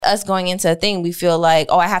us going into a thing, we feel like,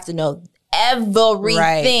 oh, I have to know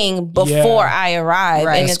everything before I arrive.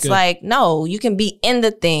 And it's like, no, you can be in the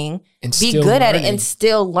thing, and be good at it, and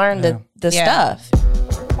still learn the stuff.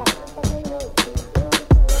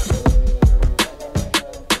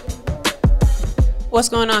 What's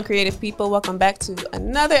going on, creative people? Welcome back to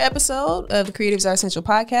another episode of the Creatives Are Essential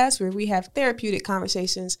podcast, where we have therapeutic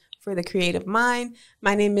conversations for the creative mind.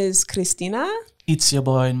 My name is Cristina. It's your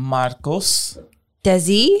boy Marcos.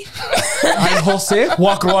 Desi. I'm Jose.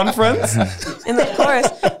 Walk on, friends. And of course,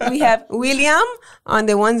 we have William on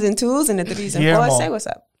the ones and twos and the threes and fours. Say what's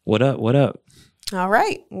up. What up? What up? All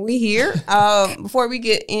right, we here. Before we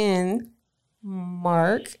get in,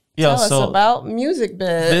 Mark, tell us about MusicBed.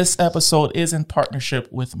 This episode is in partnership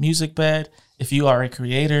with MusicBed. If you are a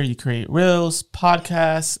creator, you create reels,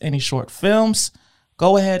 podcasts, any short films,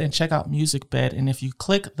 go ahead and check out MusicBed. And if you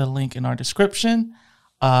click the link in our description,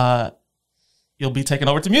 you'll be taken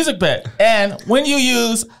over to MusicBed. And when you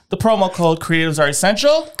use the promo code Creatives Are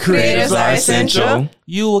Essential,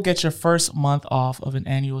 you will get your first month off of an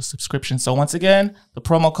annual subscription. So once again, the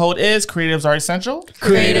promo code is Creatives Are Essential.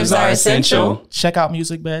 Creatives Are Essential. Check out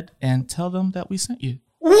MusicBed and tell them that we sent you.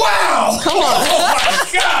 Wow! Come on. Oh my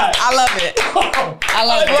God! I love it. I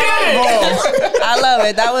love it. I love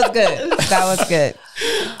it. That was good. That was good.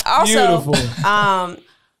 Also, beautiful.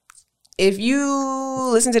 If you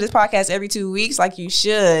listen to this podcast every 2 weeks, like you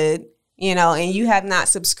should, and you have not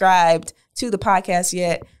subscribed to the podcast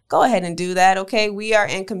yet, go ahead and do that, okay? We are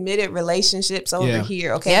in committed relationships over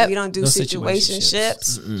here, okay? Yep. We don't do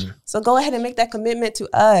situationships. So go ahead and make that commitment to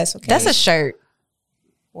us, okay? That's a shirt.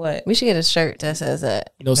 What? We should get a shirt that says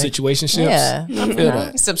that. No situationships? Yeah. I feel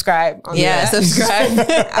that. Subscribe. Subscribe.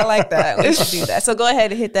 I like that. We should do that. So go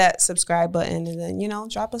ahead and hit that subscribe button and then,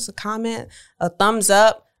 drop us a comment, a thumbs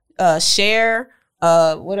up, share,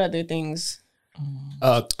 what other things?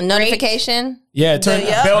 Notification. Yeah, turn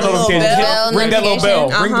bell notification. Ring that little bell.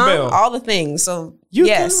 Ring the bell. All the things. So you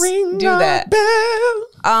yes, can ring do that.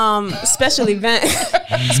 Bell. Special event.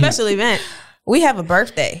 Special event. We have a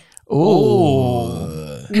birthday. Ooh.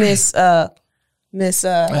 Miss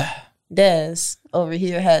Des over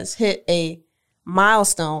here has hit a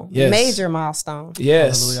milestone. Yes. Major milestone.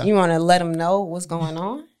 Yes. Hallelujah. You want to let them know what's going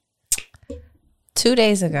on? 2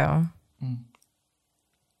 days ago.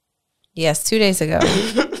 Yes, 2 days ago.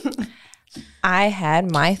 I had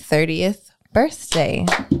my 30th birthday.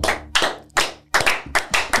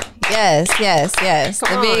 Yes.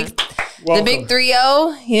 The big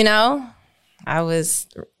 3-0, I was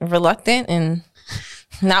reluctant and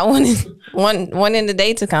not wanting the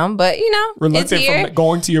day to come, but reluctant it's here. from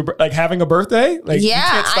going to your having a birthday? You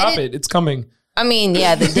can't stop it. It's coming. I mean,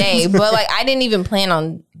 the day, but I didn't even plan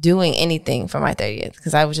on doing anything for my 30th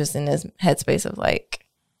because I was just in this headspace of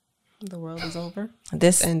the world is over.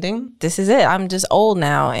 This ending. This is it. I'm just old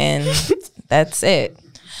now, and that's it.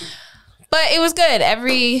 But it was good.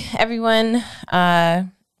 Everyone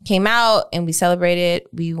came out and we celebrated.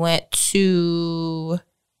 We went to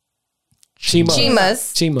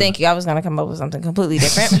Chima's. Thank you. I was gonna come up with something completely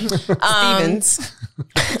different. Stevens.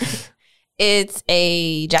 It's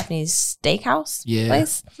a Japanese steakhouse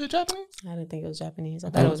place. Is it Japanese? I didn't think it was Japanese. I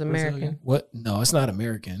thought it was American. Brazilian. What? No, it's not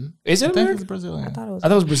American. Is it I think American? it's Brazilian. I thought it was. I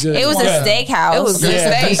thought it was Brazilian. It was a steakhouse. It was good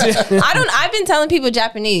steak. I've been telling people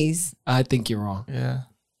Japanese. I think you're wrong. Yeah.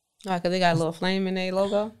 Because they got a little flame in their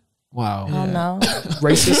logo. Wow. I don't know.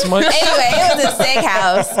 Racist much? Anyway, it was a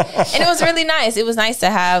steakhouse. And it was really nice. It was nice to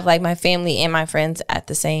have my family and my friends at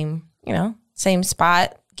the same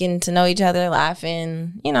spot, getting to know each other,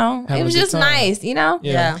 laughing, it was just nice,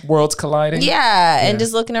 Yeah. Worlds colliding. Yeah. And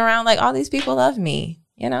just looking around all these people love me,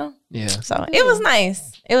 Yeah. So it was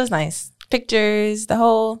nice. It was nice. Pictures, the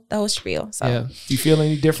whole spiel. So Yeah. Do you feel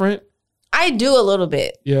any different? I do a little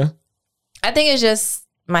bit. Yeah. I think it's just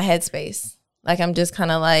my headspace. I'm just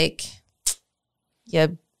kind of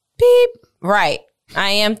beep. Right.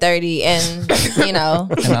 I am 30 and, And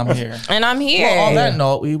I'm here. And I'm here. Well, on that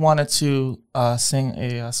note, we wanted to sing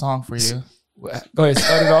a song for you. Go ahead,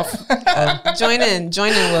 start it off. Join in,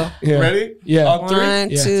 Will. Yeah. Ready? Yeah. On three? 1,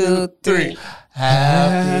 2, 3.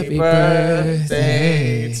 Happy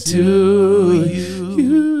birthday to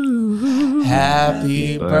you.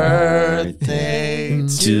 Happy birthday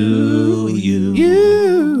to you.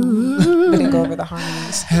 We didn't go over the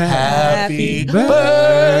harmonies. Happy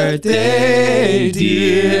birthday,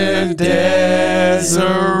 dear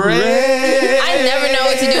Desiree. I never know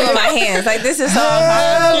what to do with my hands. This is so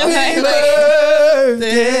hard. Happy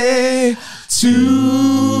birthday to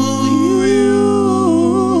you.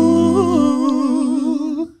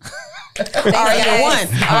 Aria 1.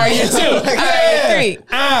 Aria 2. 23?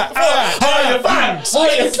 Are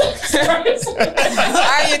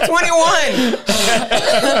you 21?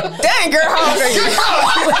 Dang, girl, how old are you?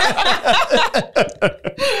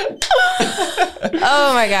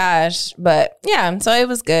 Oh my gosh. But yeah, so it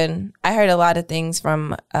was good. I heard a lot of things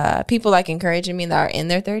from people like encouraging me that are in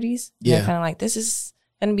their 30s. Yeah. They're kind of like, this is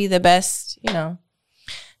going to be the best,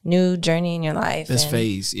 new journey in your life. This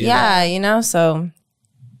phase. Yeah, so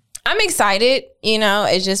I'm excited.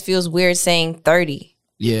 It just feels weird saying 30.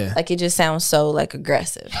 Yeah. Like it just sounds so like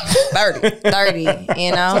aggressive. 30,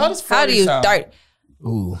 So how do you start?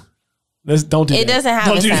 Ooh. Don't do that. It doesn't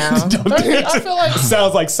have a sound. I feel like it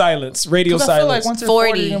sounds like silence, radio silence. I feel like once you're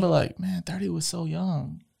 40, you're gonna be like, man, 30 was so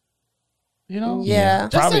young. Yeah.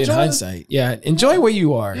 Probably in hindsight. Yeah. Enjoy where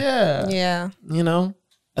you are. Yeah. Yeah.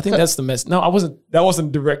 I think that's the mess. No, that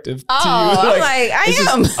wasn't directive to you. I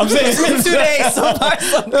am. I'm saying it's been 2 days so far.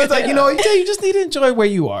 It's like, you just need to enjoy where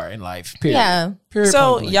you are in life. Period. Yeah. Period.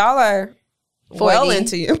 So y'all are 40. Well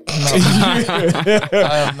into you.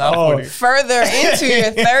 I am not 40. Further into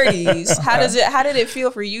your 30s. How did it feel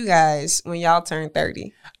for you guys when y'all turned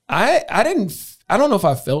 30? I don't know if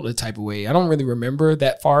I felt a type of way. I don't really remember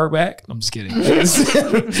that far back. I'm just kidding.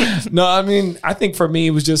 No, I mean, I think for me,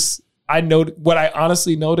 it was just, what I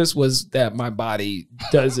honestly noticed was that my body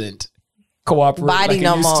doesn't cooperate like it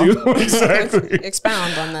used to. Exactly.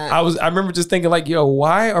 Expound on that. I remember just thinking like, yo,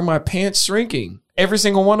 why are my pants shrinking? Every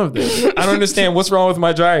single one of them. I don't understand what's wrong with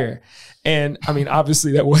my dryer. And I mean,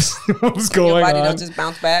 obviously that was what was going on. Your body don't just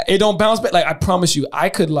bounce back. It don't bounce back. Like I promise you, I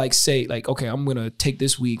could say okay, I'm gonna take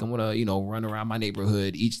this week. I'm gonna run around my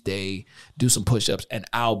neighborhood each day, do some push-ups, and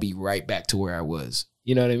I'll be right back to where I was.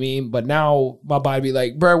 You know what I mean? But now my body be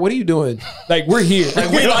like, bro, what are you doing? Like we're here. Like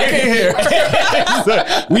we like here.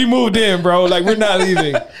 We moved in, bro. Like we're not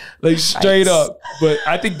leaving. Like straight up. But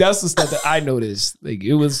I think that's the stuff that I noticed. Like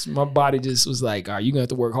it was my body just was like, all right, you're gonna have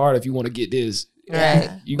to work hard if you want to get this. Right.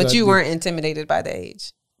 But you weren't intimidated by the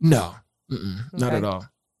age. No. Not at all.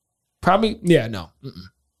 Probably, no.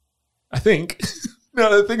 I think. Now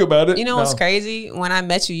that I think about it. You know what's crazy? When I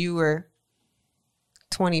met you, you were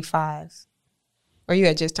 25. Or you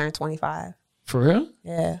had just turned 25. For real?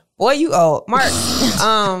 Yeah. Boy, you old. Mark,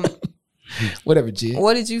 whatever, Jit.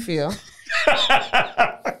 What did you feel?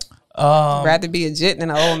 Rather be a jit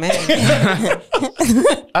than an old man.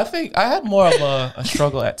 I think I had more of a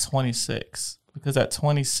struggle at 26. Because at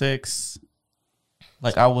 26,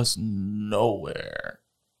 like I was nowhere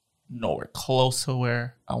close to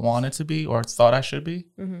where I wanted to be or thought I should be.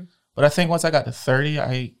 Mm-hmm. But I think once I got to 30,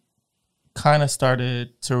 I kind of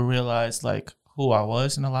started to realize like who I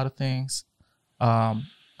was in a lot of things. I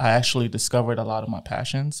actually discovered a lot of my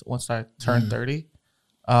passions once I turned 30.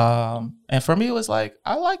 And for me, it was like,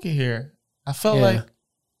 I like it here. I felt like,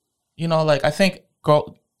 I think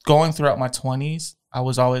going throughout my 20s, I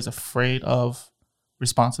was always afraid of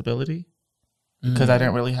responsibility because I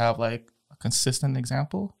didn't really have like a consistent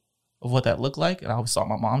example of what that looked like. And I always saw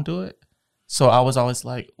my mom do it. So I was always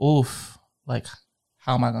like, oof, like,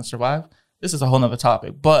 how am I going to survive? This is a whole nother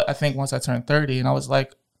topic. But I think once I turned 30 and I was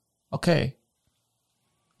like, okay,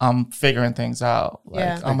 I'm figuring things out.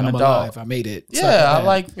 Like I'm an adult. Alive. I made it. Yeah, I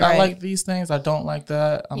like these things. I don't like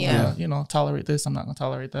that. I'm gonna, tolerate this. I'm not gonna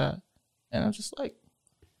tolerate that. And I'm just like,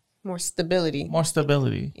 More stability.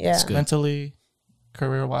 Yeah. Mentally,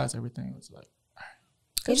 career-wise, everything was like, all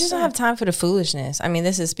right. You just don't have time for the foolishness. I mean,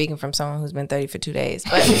 this is speaking from someone who's been 30 for 2 days.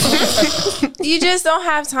 But you just don't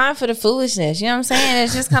have time for the foolishness. You know what I'm saying?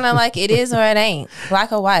 It's just kind of like it is or it ain't.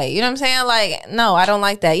 Black or white. You know what I'm saying? Like, no, I don't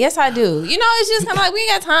like that. Yes, I do. It's just kind of like we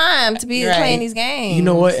ain't got time to be playing these games. You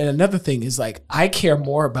know what? And another thing is like, I care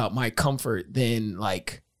more about my comfort than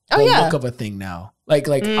like the look of a thing now. Like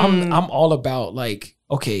I'm all about like,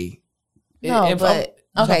 okay. No,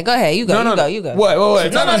 okay, go ahead. You go. No. You go. What? No.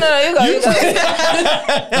 You go.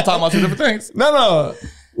 I'm talking about two different things. No.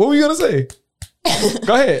 What were you gonna say?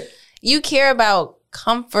 Go ahead. You care about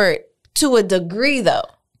comfort to a degree, though.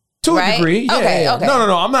 To a degree, yeah. Okay.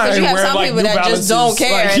 No. I'm not even wearing like New Balances. That just don't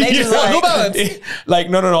care. Like, and they just like New Balance. Like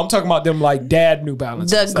no. I'm talking about them like dad New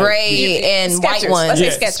Balances, the gray and Skechers. white ones.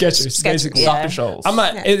 Let's say Skechers, basically. Dr. Scholl's. I'm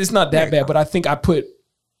not. It's not that bad, but I think I put,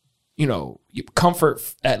 comfort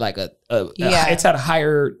at like it's at a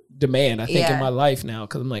higher demand, I think, in my life now,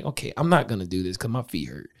 because I'm like, okay, I'm not gonna do this because my feet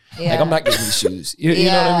hurt. Like I'm not getting these shoes. You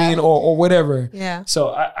know what I mean, or whatever. Yeah. So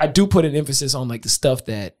I do put an emphasis on like the stuff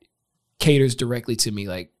that caters directly to me,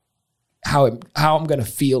 like how I'm gonna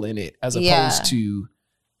feel in it, as opposed to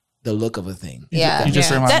the look of a thing. Yeah. You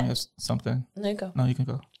just reminded me of something. There you go. No, you can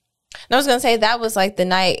go. No, I was gonna say that was like the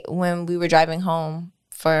night when we were driving home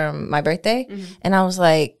for my birthday, and I was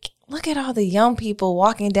like, look at all the young people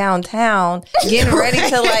walking downtown, getting ready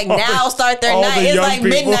to like now start their night. It's like people.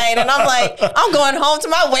 Midnight, and I'm like, I'm going home to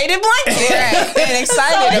my weighted blanket. And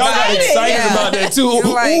excited. Y'all got excited about that too.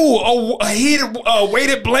 Ooh, a heated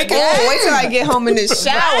weighted blanket. Oh, wait till I get home in the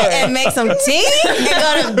shower and make some tea and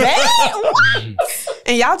go to bed. What?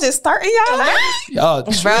 And y'all just starting y'all night? Y'all,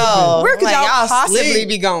 bro, where could y'all possibly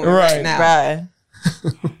be going right now? Bro.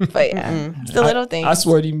 But yeah, it's the little things. I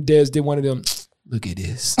swear, even Dez did one of them. Look at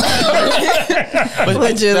this. But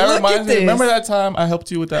that reminds me. Remember that time I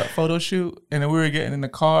helped you with that photo shoot, and then we were getting in the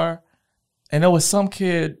car, and there was some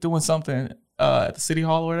kid doing something at the city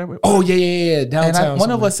hall or whatever. Oh yeah, downtown. And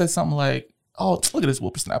one of us said something like, "Oh, look at this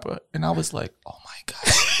whippersnapper," and I was like, "Oh my god."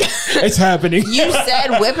 It's happening. You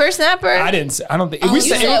said whippersnapper? I didn't say. I don't think. We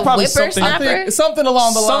said it was probably something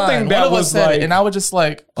along the line. Something that was like, it, and I was just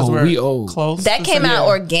like, we old. Close. That came out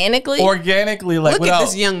organically. Organically, like look without, at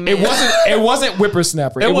this young man. It wasn't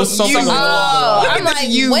whippersnapper. It was something along the line. I'm like,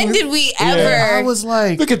 when did we ever? Yeah. I was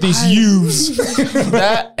like, look at these youths.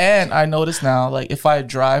 That, and I noticed now, like if I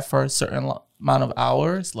drive for a certain amount of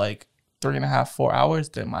hours, like 3.5, 4 hours,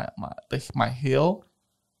 then my heel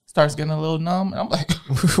starts getting a little numb. And I'm like,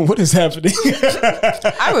 what is happening?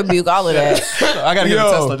 I rebuke all of that. I got to get a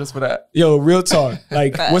Tesla just for that. Yo, real talk.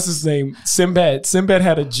 Like, what's his name? Sinbad. Sinbad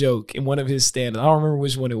had a joke in one of his stand-ups. I don't remember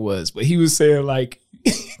which one it was, but he was saying like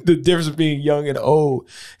the difference of being young and old.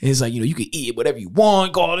 And he's like, you can eat whatever you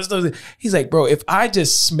want, go all this stuff. He's like, bro, if I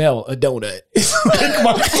just smell a donut, it's like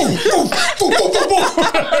my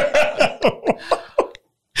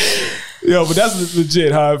Yo, but that's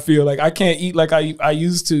legit how I feel. Like I can't eat like I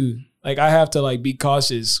used to. Like I have to like be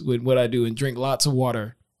cautious with what I do and drink lots of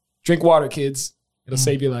water. Drink water, kids. It'll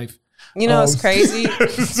save your life. You know, it's crazy.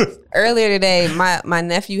 Earlier today, my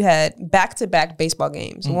nephew had back-to-back baseball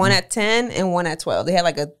games. Mm-hmm. One at 10 and one at 12. They had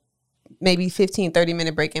like a maybe 15,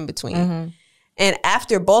 30-minute break in between. Mm-hmm. And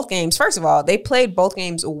after both games, first of all, they played both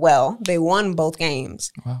games well. They won both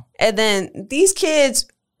games. Wow. And then these kids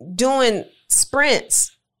doing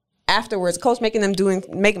sprints afterwards, coach making them do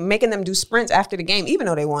sprints after the game, even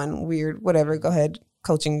though they won. Weird, whatever. Go ahead,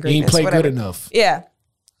 coaching greatness. You ain't played whatever. Good enough. Yeah,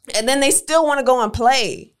 and then they still want to go and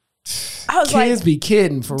play. I was kids be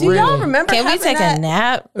kidding for real. Do y'all remember? Can we take a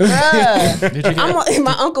nap?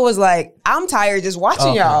 My uncle was like, "I'm tired just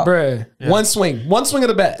watching y'all, bruh. Yeah. One swing of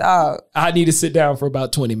the bat. Dog. I need to sit down for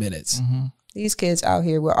about 20 minutes. Mm-hmm. These kids out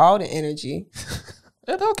here with all the energy,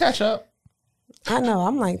 yeah, they'll catch up. I know.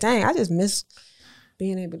 I'm like, dang, I just miss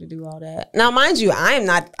being able to do all that. Now, mind you, I am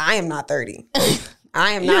not 30.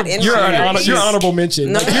 I am not in You're honorable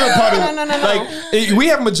mention. No, like, you're a part of no. Like we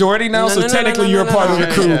have majority now, so technically you're a part of the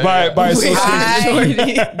crew by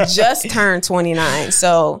association. I just turned 29,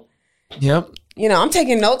 so yep. You know, I'm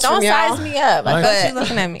taking notes. Don't from y'all. size me up. I thought you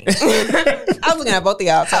looking at me. I was looking at both of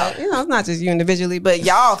y'all. So it's not just you individually, but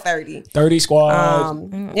y'all 30. 30 squad.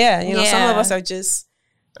 Some of us are just.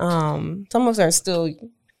 Some of us are still.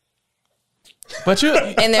 But you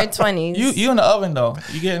in their 20s. You in the oven though.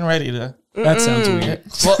 You getting ready to. That sounds weird.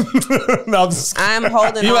 Well, no, I'm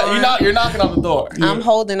holding on. You're knocking on the door. I'm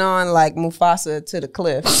holding on like Mufasa to the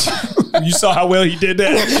cliff. You saw how well he did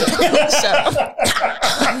that. Shut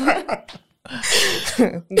up.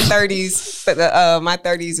 30s, but my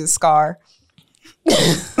 30s is Scar.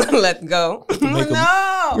 Let's go. I'm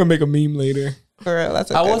gonna make a meme later. For real,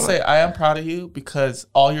 that's I will say I am proud of you because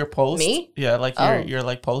all your posts, me, yeah, like your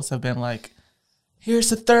like posts have been like, here's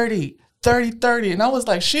a 30. 30, and I was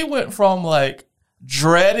like, she went from like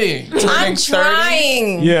dreading turning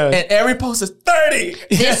 30. Yeah. And every post is 30.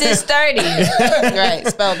 This is 30. Right,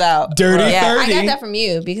 spelled out. Dirty 30. I got that from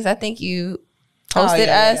you because I think you posted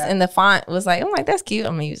us and the font was like, I'm like, that's cute.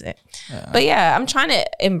 I'm gonna use it. Yeah. But yeah, I'm trying to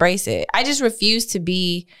embrace it. I just refuse to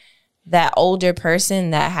be that older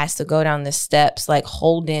person that has to go down the steps like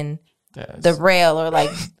holding the rail or like,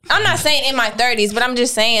 I'm not saying in my 30s, but I'm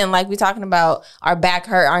just saying like we talking about our back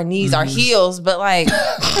hurt, our knees, our heels, but like,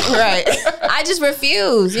 right. I just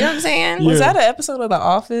refuse. You know what I'm saying? Yeah. Was that an episode of The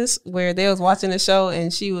Office where they was watching the show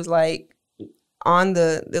and she was like on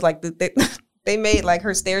they made like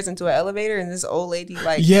her stairs into an elevator and this old lady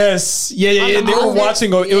like yes yeah they were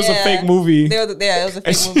watching it was a fake movie. It was a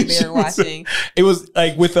fake movie they were watching. It was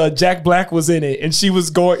like with Jack Black was in it and he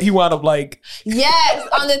wound up like yes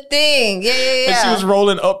on the thing yeah and she was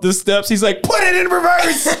rolling up the steps. He's like, put it in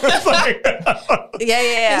reverse. Like,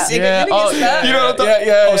 yeah. You know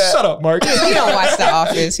what shut up, Mark. You don't watch The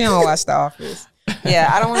Office.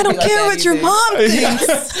 Yeah, I don't care what your mom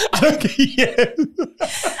thinks. I don't care. Yeah.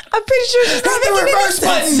 I'm pretty sure she's not the reverse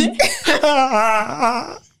button.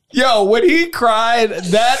 Yo, when he cried,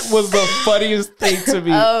 that was the funniest thing to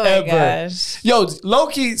me ever. Gosh. Yo,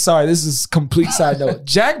 low-key, sorry, this is complete side note.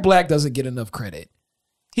 Jack Black doesn't get enough credit.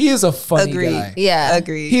 He is a funny guy. Yeah.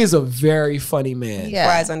 Agreed. He is a very funny man. Yeah.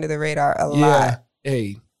 Flies under the radar a lot.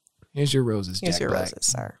 Hey, here's your roses, Jack Here's your Black. roses,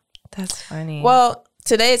 sir. That's funny. Well,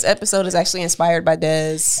 today's episode is actually inspired by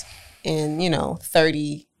Dez in,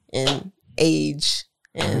 30 in age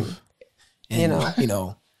and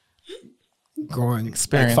growing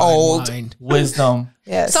experience, old wisdom.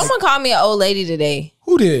 Yes. Someone called me an old lady today.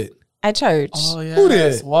 Who did? At church. Oh yeah. Who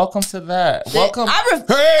did? Welcome to that. Welcome.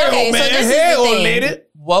 Hey, man. Hey, old lady.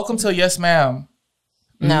 Welcome to Yes Ma'am.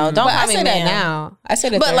 No, don't call I me say ma'am. that now. I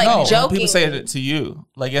said it, but like No, joking. people say it to you,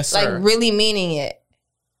 like yes sir. Like really meaning it.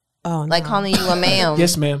 Oh, no. Like calling you a ma'am.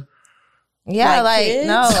 Yes, ma'am. Yeah, Like like kids?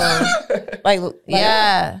 no. like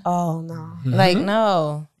Yeah. Oh no. Like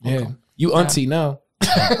no. Yeah. You auntie now.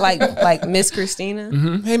 like Miss Christina.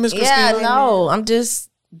 Hey, Miss Christina. Yeah, no. I'm just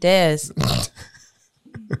Des.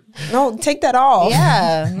 No, take that off.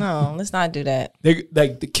 Yeah, no. Let's not do that. They,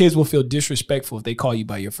 like the kids will feel disrespectful if they call you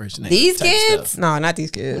by your first name. These type kids? stuff. No, not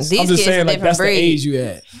these kids. These I'm just kids saying, a like different that's breed. the age you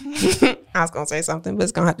at. I was gonna say something, but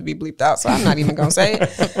it's gonna have to be bleeped out, so I'm not even gonna say it.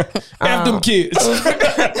 F them kids.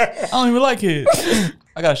 I don't even like kids.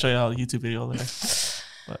 I gotta show y'all the YouTube video later.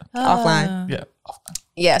 Offline. Yeah.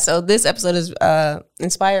 Yeah, so this episode is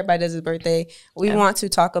inspired by Dez's birthday. We want to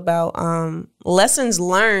talk about lessons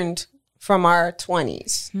learned from our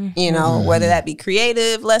 20s, whether that be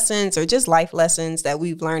creative lessons or just life lessons that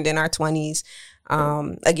we've learned in our 20s.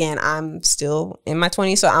 Again, I'm still in my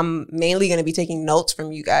 20s, so I'm mainly going to be taking notes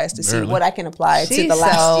from you guys to see what I can apply to the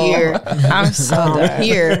last year. I'm so done.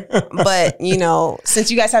 Here. But,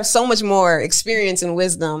 since you guys have so much more experience and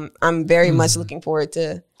wisdom, I'm very much looking forward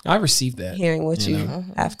to I received that. hearing what you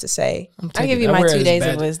have to say. I'll give you my 2 days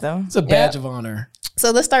of wisdom. It's a badge of honor.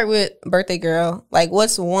 So let's start with birthday girl. Like,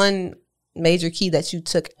 what's one major key that you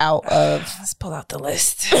took out of Let's pull out the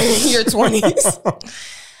list. your 20s? All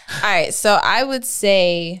right. So I would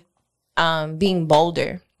say being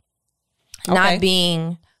bolder, not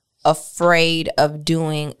being afraid of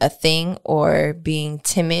doing a thing or being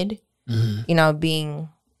timid, being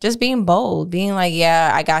bold, being like,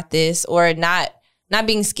 yeah, I got this, or not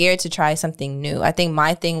being scared to try something new. I think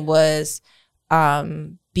my thing was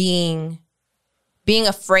being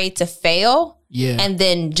afraid to fail. Yeah. And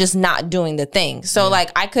then just not doing the thing. So like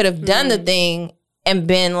I could have done the thing and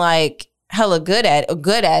been like hella good at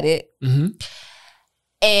it. Mm-hmm.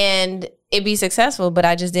 And it'd be successful, but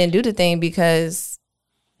I just didn't do the thing because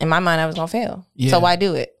in my mind I was gonna fail. Yeah. So why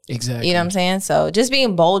do it? Exactly. You know what I'm saying? So just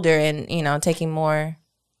being bolder and, taking more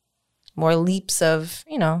leaps of,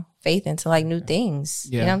 faith into like new things.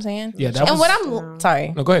 Yeah. You know what I'm saying? Yeah. And what I'm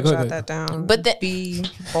sorry. No, go ahead. Jot that down. But be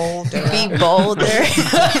bolder. be bolder.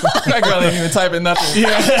 That girl ain't even typing nothing.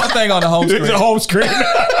 Yeah. That thing on the home screen. It's a home screen.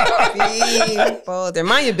 Be bolder.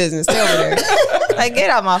 Mind your business. Stay over there. Like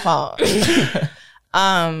get off my phone.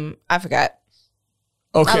 I forgot.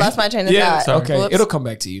 Okay. I lost my train of thought. Okay. Whoops. It'll come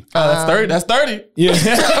back to you. That's 30. That's 30. Yeah.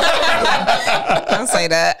 Don't say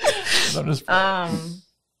that. I'm just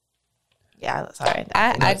Yeah, sorry.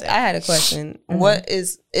 I had a question. What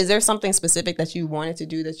is there something specific that you wanted to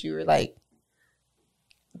do that you were like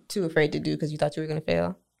too afraid to do because you thought you were going to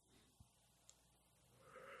fail?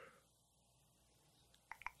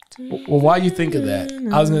 Well, while you think of that,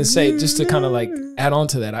 I was going to say, just to kind of like add on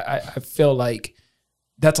to that, I feel like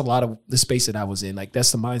that's a lot of the space that I was in. Like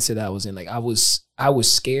that's the mindset I was in. Like I was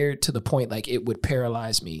scared to the point like it would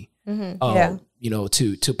paralyze me,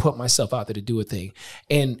 to put myself out there to do a thing.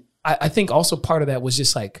 And I think also part of that was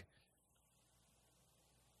just like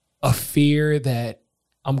a fear that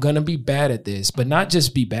I'm going to be bad at this, but not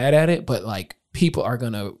just be bad at it, but like people are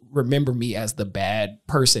going to remember me as the bad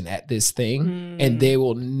person at this thing and they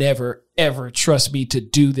will never, ever trust me to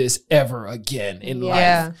do this ever again in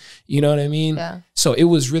life. You know what I mean? Yeah. So it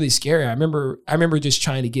was really scary. I remember just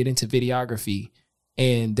trying to get into videography,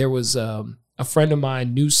 and there was a friend of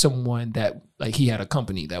mine knew someone that like he had a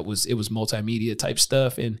company that was multimedia type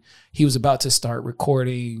stuff, and he was about to start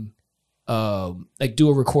recording, like do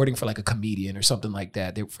a recording for like a comedian or something like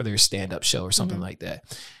that for their stand-up show or something like that.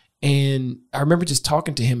 And I remember just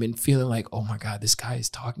talking to him and feeling like, oh my God, this guy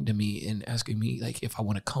is talking to me and asking me like if I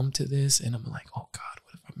want to come to this. And I'm like, oh God,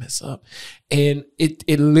 what if I mess up? And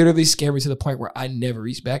it literally scared me to the point where I never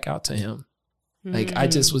reached back out to him. Like I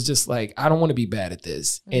just was just like, I don't want to be bad at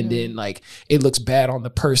this. And then like it looks bad on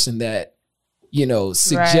the person that,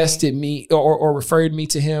 suggested me or referred me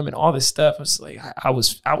to him and all this stuff. I was like, I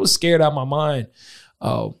was scared out of my mind.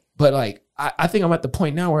 But like, I think I'm at the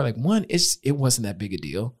point now where like, one, it wasn't that big a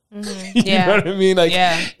deal. Mm-hmm. You know what I mean? Like,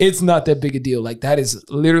 it's not that big a deal. Like, that is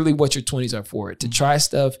literally what your 20s are for, to try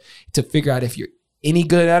stuff, to figure out if you're any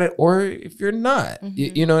good at it or if you're not.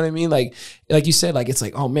 You know what I mean? Like you said, like, it's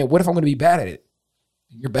like, oh man, what if I'm going to be bad at it?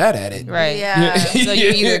 You're bad at it. Right. Yeah. So you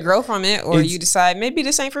either grow from it or you decide maybe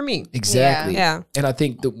this ain't for me. Exactly. Yeah. And I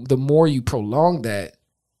think the more you prolong that,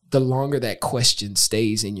 the longer that question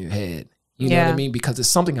stays in your head. You know what I mean? Because it's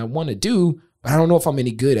something I want to do, but I don't know if I'm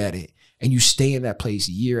any good at it. And you stay in that place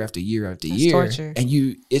year after year after year. Torture. And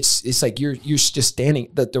it's like you're just standing,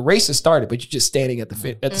 the race has started, but you're just standing at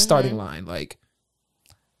the starting line. Like,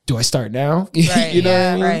 do I start now? Right, you know what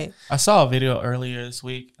I mean? Right. I saw a video earlier this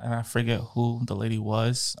week, and I forget who the lady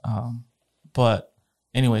was. But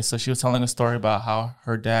anyway, so she was telling a story about how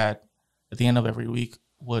her dad, at the end of every week,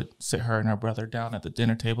 would sit her and her brother down at the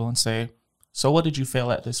dinner table and say, so what did you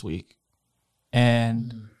fail at this week?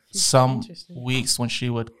 And some weeks when she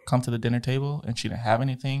would come to the dinner table and she didn't have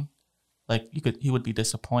anything, like he would be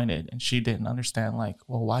disappointed, and she didn't understand, like,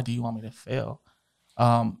 well, why do you want me to fail?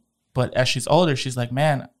 But as she's older, she's like,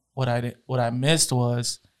 man, what I missed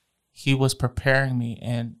was he was preparing me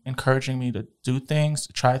and encouraging me to do things,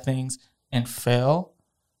 to try things and fail,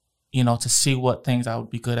 you know, to see what things I would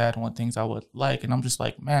be good at and what things I would like. And I'm just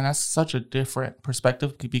like, man, that's such a different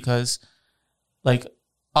perspective, because like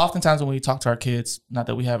oftentimes when we talk to our kids, not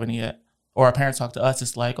that we have any yet, or our parents talk to us,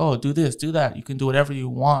 it's like, oh, do this, do that. You can do whatever you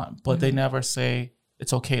want. But they never say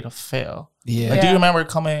it's okay to fail. Yeah. Like, do you remember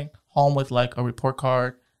coming home with like a report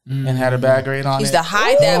card and had a bad grade on it? Used to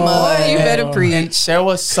hide that mug. You better preach. There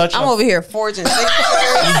was such I'm over here forging signatures.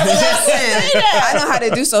 I know how to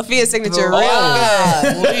do Sophia's signature real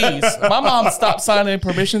good. Please. My mom stopped signing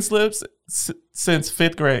permission slips since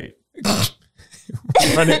 5th grade.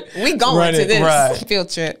 We going to this field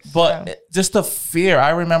trip. But just the fear. I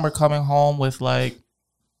remember coming home with like,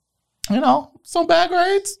 you know, some bad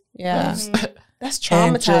grades. Yeah. That's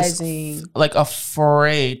traumatizing. Just, like,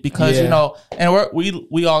 afraid because, you know, and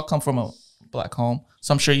we all come from a black home.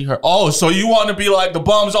 So I'm sure you heard, oh, so you want to be like the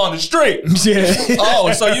bums on the street. Yeah.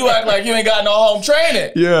 Oh, so you act like you ain't got no home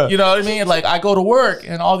training. Yeah. You know what I mean? Like, I go to work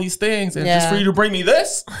and all these things, and just for you to bring me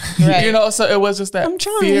this, you know? So it was just that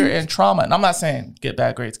fear and trauma. And I'm not saying get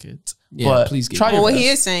bad grades, kids. Yeah, but please get try. Well, what he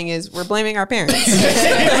is saying is we're blaming our parents.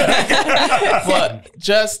 But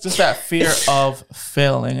just that fear of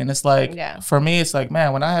failing. And it's like, for me, it's like,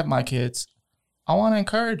 man, when I have my kids, I want to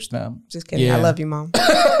encourage them. Just kidding. I love you, Mom.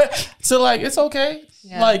 So like, it's okay.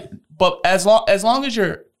 Yeah. Like, but as long as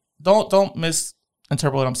you're, don't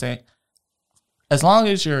misinterpret what I'm saying. As long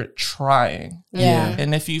as you're trying. Yeah.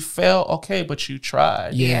 And if you fail, okay, but you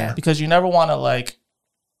tried. Yeah. Because you never want to, like,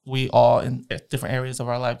 we all in different areas of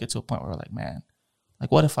our life get to a point where we're like, man,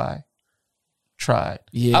 like, what if I tried?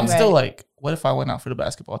 Yeah. I'm still like, what if I went out for the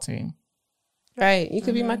basketball team? Right. You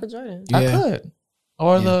could be Michael Jordan. I could.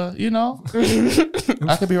 Or the, you know,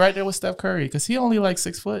 I could be right there with Steph Curry because he only like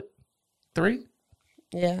 6'3".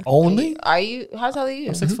 Yeah. Only? How tall are you?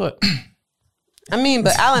 I'm 6 foot. I mean,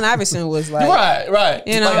 but Allen Iverson was like. Right.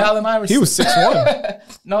 You know, like Allen Iverson. He was 6'1".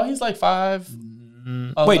 No, he's like 5.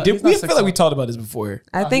 Wait, we feel like we talked about this before.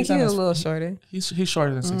 I think he was a little shorter. He's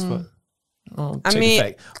shorter than 6 foot. I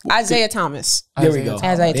mean, Isaiah Thomas. There we go.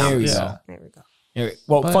 Isaiah Thomas. There we go. Yeah,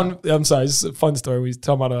 well, fun. I'm sorry, this is a fun story. We was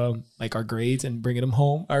talking about like our grades and bringing them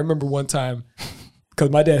home. I remember one time because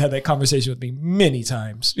my dad had that conversation with me many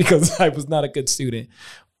times because I was not a good student.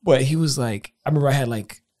 But he was like, I remember I had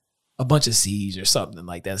like a bunch of C's or something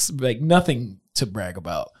like that, like nothing to brag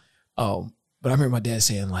about. But I remember my dad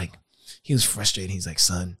saying like he was frustrated. He's like,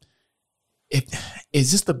 son,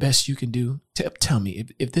 is this the best you can do? Tell me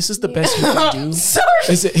if this is the best you can do.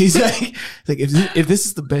 He's like if this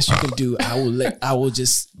is the best you can do,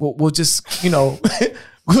 we'll just you know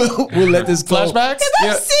we'll let this go. Flashbacks.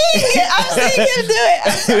 I'm seeing him do it.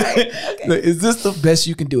 I'm sorry. Okay. Is this the best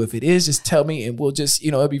you can do? If it is, just tell me, and we'll just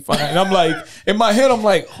it'll be fine. And I'm like in my head, I'm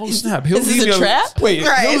like, oh snap, he'll leave me trap. Wait,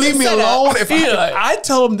 he'll leave me alone if I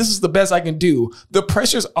tell him this is the best I can do. The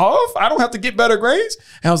pressure's off. I don't have to get better grades.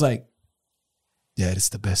 And I was like, Dad, it's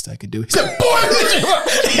the best I can do. He said, boy, is you dumb?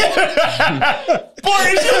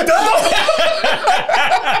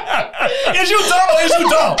 Is you dumb or is you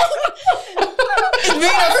dumb? Is being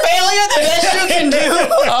a failure the best you can do?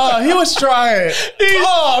 He was trying.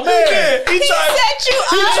 Oh, man. He set you up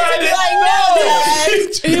to be like, no,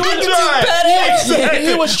 he was trying.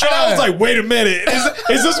 He was trying. And I was like, wait a minute.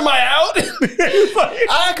 Is this my out?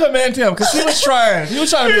 I commend him because he was trying. He was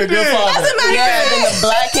trying to be a good father. Then the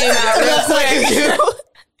black came out real quick.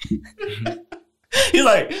 He's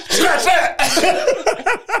like, scratch that.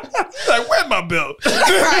 He's like, where's my bill?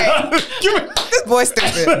 Right. Give me. This boy's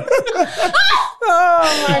stupid.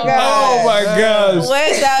 Oh my god! Oh my gosh!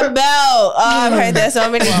 Where's that belt? Oh, I've heard that so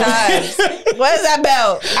many times. Where's that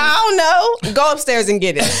belt? I don't know. Go upstairs and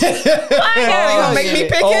get it. Why gonna make me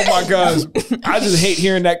pick it? Oh my gosh! I just hate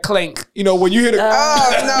hearing that clank. You know when you hear the.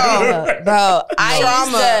 Oh no, bro!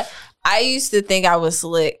 I used to think I was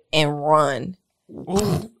slick and run.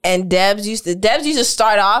 And Debs used to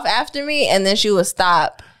start off after me, and then she would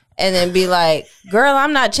stop and then be like, "Girl,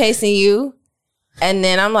 I'm not chasing you." And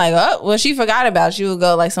then I'm like, "Oh, well, she forgot about you." She would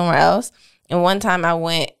go like somewhere else. And one time I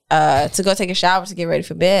went to go take a shower to get ready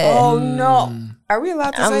for bed. Oh no! Are we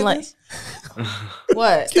allowed to say this?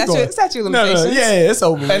 What? Statue of limitations. No, yeah, it's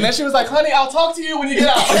over. And then she was like, "Honey, I'll talk to you when you get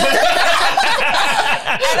out."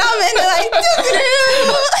 And I'm in there like,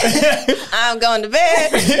 I'm going to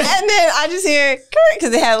bed. And then I just hear creak,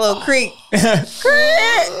 because it had a little creak.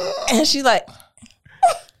 Creak. And she's like,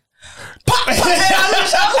 pop, pop.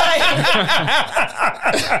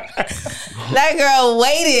 And that girl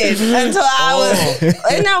waited until I was,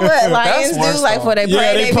 isn't that what lions do? Like, for they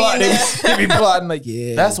pray, they be plotting like,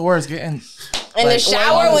 yeah. That's worse, getting in the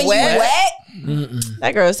shower when you wet.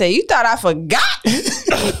 That girl said, "You thought I forgot?" I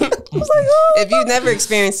was like, "Oh." If you've never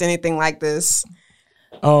experienced anything like this,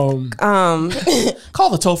 call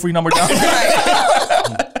the toll-free number down.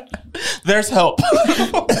 There's help.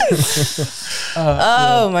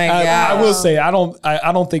 Oh my god! I will say I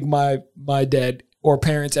don't think my dad or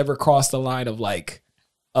parents ever crossed the line of like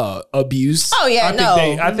abuse. Oh yeah,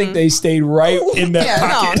 I think they stayed right in that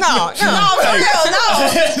pocket. No.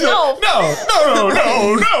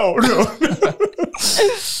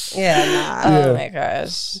 Yeah, Oh my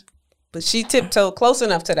gosh. But she tiptoed close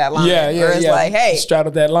enough to that line. Yeah. Where it's like, hey,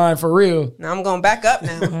 straddled that line for real. now I'm going back up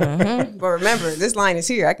now. But remember, this line is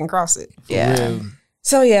here. I can cross it. Yeah.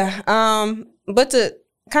 So yeah. But to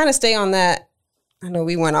kind of stay on that, I know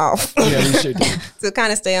we went off. Yeah, we should. To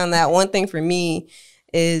kind of stay on that, one thing for me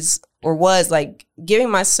was like giving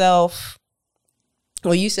myself,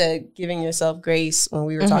 well, you said giving yourself grace when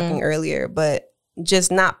we were talking earlier, but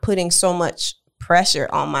just not putting so much pressure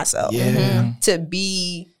on myself to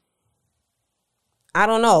be, I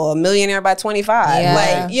don't know, a millionaire by 25. Yeah.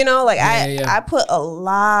 Like, you know, like I put a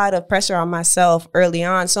lot of pressure on myself early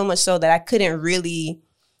on, so much so that I couldn't really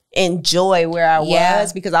enjoy where I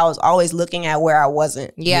was because I was always looking at where I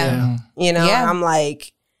wasn't. Yeah. You know, I'm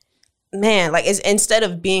like, man, like instead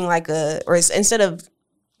of being like instead of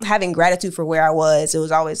having gratitude for where I was, it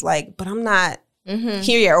was always like, but I'm not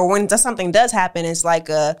here yet. Or when something does happen, it's like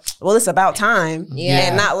well, it's about time. Yeah.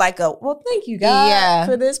 And not like well, thank you God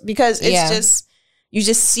for this, because it's just, you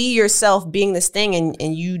just see yourself being this thing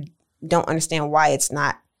and you don't understand why it's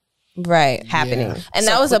not happening. Yeah. And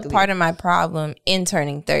that was quickly. A part of my problem in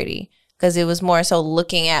turning 30, because it was more so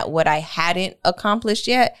looking at what I hadn't accomplished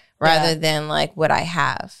yet rather than like what I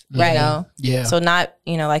have, you know? Yeah. So not,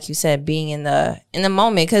 you know, like you said, being in the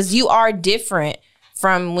moment, because you are different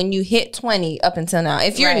from when you hit 20 up until now.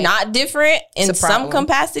 If you're not different in some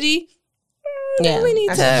capacity, then we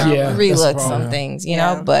need to relook some things, you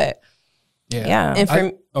know? But and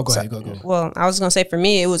for go ahead. Well, I was gonna say for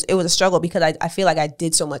me, it was a struggle because I feel like I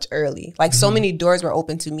did so much early. Like so many doors were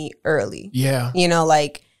open to me early. Yeah. You know,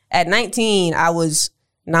 like at 19, I was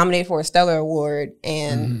nominated for a Stellar Award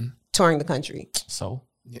and touring the country. So,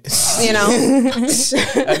 you know,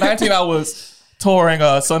 at 19, I was touring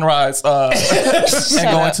Sunrise and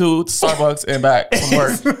going to Starbucks and back from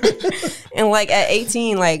work. And like at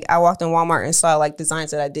 18, like I walked in Walmart and saw like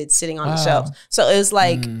designs that I did sitting on the shelves. So it was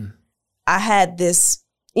like I had this,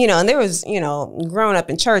 you know, and there was, you know, growing up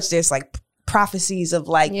in church, there's like prophecies of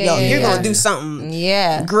like, you're gonna do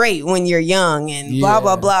something great when you're young and blah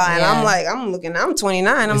blah blah. And I'm looking, I'm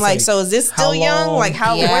 29. I'm like, so is this still young? Like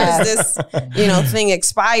when does this, you know, thing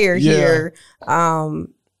expire here?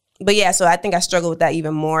 But yeah, so I think I struggle with that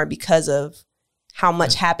even more because of how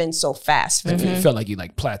much happened so fast for me. You felt like you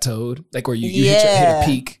like plateaued, like where you hit a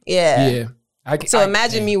peak. Yeah. So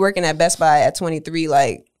imagine me working at Best Buy at 23,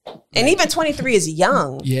 like, and even 23 is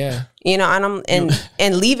young. Yeah. You know, and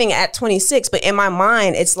and leaving at 26, but in my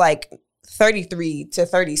mind, it's like 33 to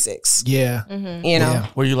 36. Yeah. You know?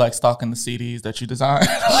 Were you like stalking the CDs that you designed?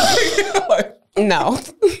 No.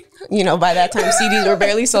 You know, by that time, CDs were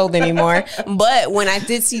barely sold anymore. But when I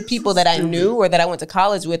did see people that I knew or that I went to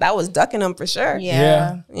college with, I was ducking them for sure.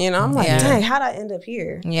 Yeah. You know, I'm like, dang, how'd I end up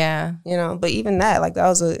here? Yeah. You know, but even that, like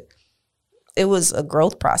it was a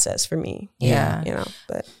growth process for me. Yeah. You know,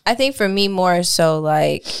 but I think for me more so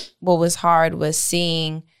like what was hard was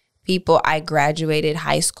seeing people I graduated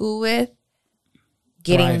high school with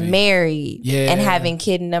getting married and having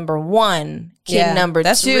kid number 1, kid number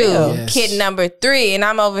 2, kid number 3. And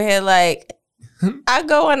I'm over here like, I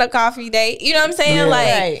go on a coffee date. You know what I'm saying?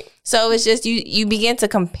 Like, so it's just you begin to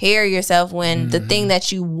compare yourself when the thing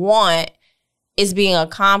that you want is being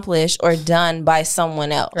accomplished or done by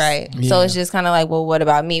someone else. Right. Yeah. So it's just kind of like, well, what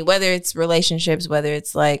about me? Whether it's relationships, whether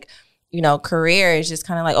it's like, you know, career, it's just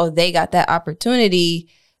kind of like, oh, they got that opportunity.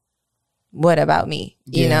 What about me?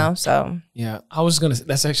 You know? So yeah, I was gonna.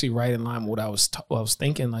 That's actually right in line with what I was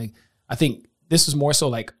thinking. Like, I think this was more so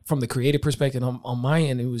like from the creative perspective on my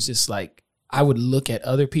end. It was just like I would look at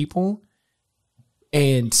other people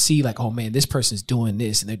and see like, oh man, this person's doing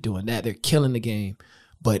this and they're doing that. They're killing the game.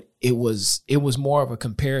 But it was more of a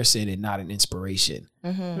comparison and not an inspiration.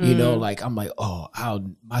 Mm-hmm. You know, like I'm like, oh,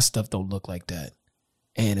 my stuff don't look like that,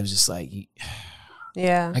 and it was just like,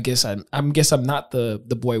 yeah. I guess I'm not the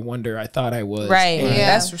boy wonder I thought I was. Right. And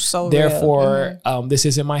that's so. Therefore, this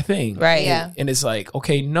isn't my thing. Right. Yeah. And it's like,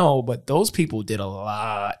 okay, no, but those people did a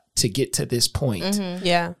lot to get to this point. Mm-hmm.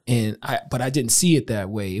 Yeah. And I didn't see it that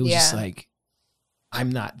way. It was just like,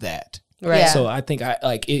 I'm not that. Right. So I think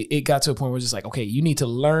it got to a point where it's just like, okay, you need to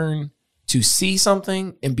learn to see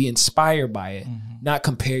something and be inspired by it, not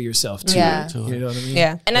compare yourself to it. You know what I mean?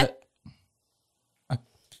 Yeah. And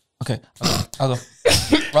okay, I'll go.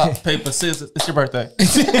 Rock, paper, scissors. It's your birthday.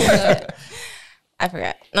 I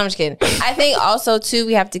forgot. No, I'm just kidding. I think also too,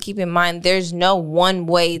 we have to keep in mind there's no one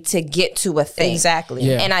way to get to a thing. Exactly.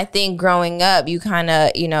 Yeah. And I think growing up, you kind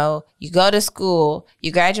of, you know, you go to school,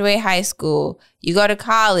 you graduate high school, you go to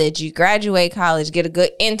college, you graduate college, get a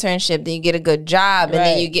good internship, then you get a good job, and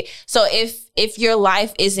then you get. So if your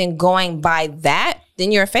life isn't going by that,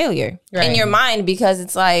 then you're a failure in your mind, because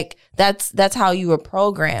it's like that's how you were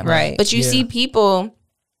programmed. Right. But you see people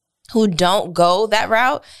who don't go that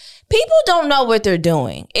route. People don't know what they're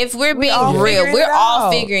doing. If we're being real, we're all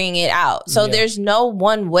figuring it out. So there's no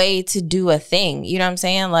one way to do a thing. You know what I'm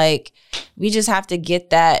saying? Like, we just have to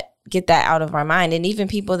get that out of our mind. And even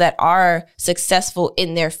people that are successful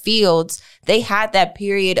in their fields, they had that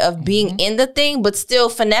period of being in the thing, but still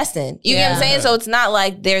finessing. You get what I'm saying? So it's not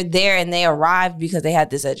like they're there and they arrived because they had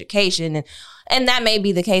this education. And that may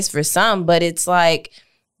be the case for some, but it's like,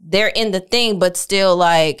 they're in the thing, but still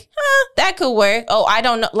like, that could work. Oh, I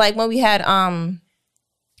don't know. Like when we had,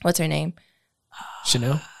 what's her name?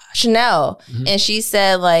 Chanel. Mm-hmm. And she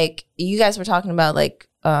said like, you guys were talking about like,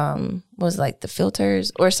 was like the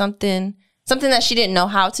filters or something that she didn't know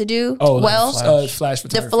how to do. Oh, well, flash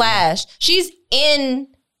photography. The flash. She's in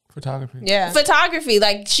photography. Yeah. Photography.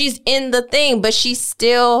 Like she's in the thing, but she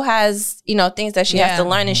still has, you know, things that she has to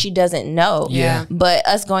learn and she doesn't know. Yeah. But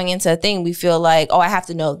us going into a thing, we feel like, oh, I have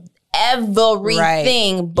to know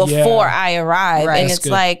everything before I arrive. Right. And That's it's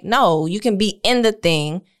like, no, you can be in the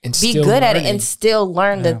thing, and be good at it, and still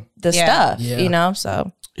learn the stuff, Yeah. you know?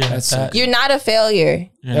 So that's it. you're not a failure.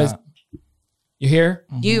 You here?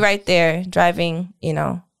 You right there driving, you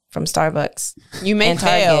know, from Starbucks. You may and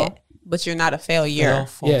fail, Target. but you're not a failure.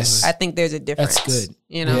 Yes. I think there's a difference. That's good.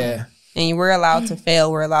 You know? Yeah. And we're allowed to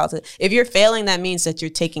fail. We're allowed to. If you're failing, that means that you're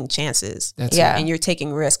taking chances. That's Yeah. And you're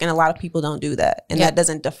taking risk. And a lot of people don't do that. And that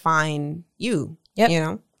doesn't define you. Yep. You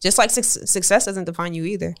know? Just like success doesn't define you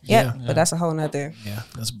either. Yep. But that's a whole nother. Yeah,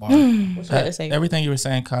 that's bar. Everything you were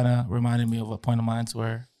saying kind of reminded me of a point of mine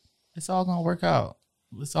where it's all going to work out.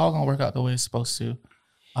 It's all going to work out the way it's supposed to.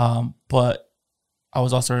 But I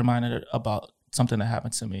was also reminded about something that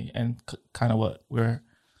happened to me, and kind of what we were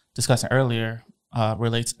discussing earlier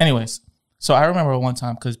relates. Anyways, so I remember one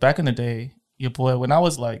time, because back in the day, your boy, when I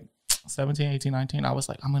was like 17, 18, 19, I was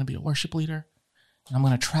like, I'm going to be a worship leader and I'm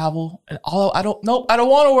going to travel. And although I don't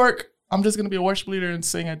want to work, I'm just going to be a worship leader and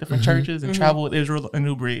sing at different churches and travel with Israel and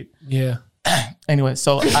New Breed. Yeah. Anyway,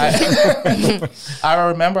 so I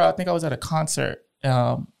remember, I think I was at a concert,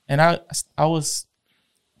 and I was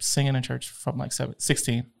singing in church from like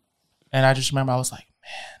 16, and I just remember I was like,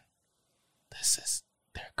 man,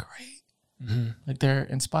 they're great. Like, they're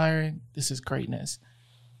inspiring. This is greatness.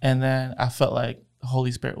 And then I felt like the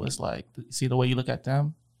Holy Spirit was like, see, the way you look at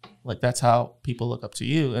them, like that's how people look up to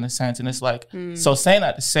you in a sense. And it's like, so saying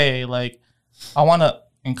that to say, like, I want to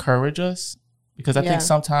encourage us, because I think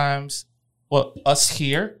sometimes, well, us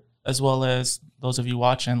here, as well as those of you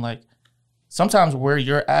watching, like, sometimes where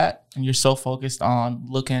you're at and you're so focused on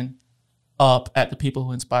looking up at the people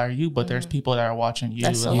who inspire you, but there's people that are watching you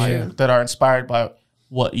and that are inspired by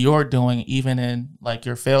what you're doing, even in like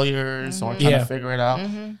your failures or trying to figure it out.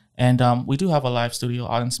 And we do have a live studio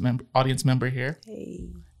audience member here. Hey.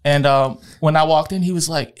 And when I walked in, he was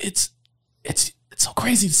like, it's so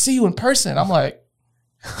crazy to see you in person. I'm like,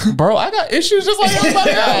 bro, I got issues just like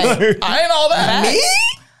everybody else. I ain't all that. Me?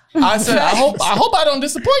 I said, I hope I don't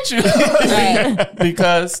disappoint you.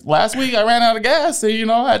 Because last week I ran out of gas, so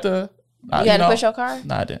I had to You had to push your car?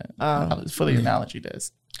 No, I didn't. For the analogy,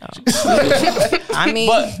 Des. I mean,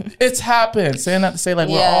 but it's happened. Saying that to say, like,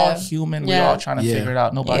 we're all human. We're all trying to figure it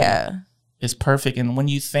out. Nobody is perfect. And when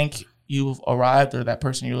you think you've arrived, or that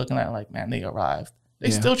person you're looking at, like, man, they arrived.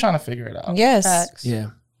 They're still trying to figure it out. Yes. Facts. Yeah.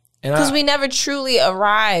 Because we never truly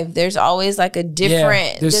arrive. There's always like a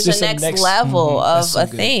different, there's a next level of a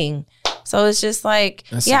thing. So it's just like,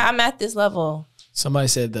 I'm at this level. Somebody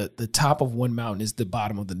said that the top of one mountain is the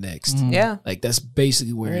bottom of the next. Yeah. Like that's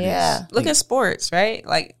basically where it is. Look at sports, right?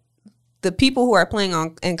 Like the people who are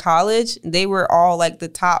playing in college, they were all like the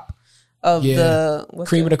top of the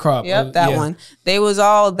cream of the crop. Yep, that one. They was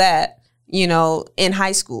all that, you know, in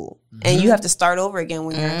high school. And you have to start over again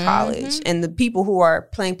when you're in college. And the people who are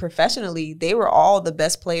playing professionally, they were all the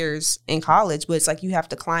best players in college. But it's like you have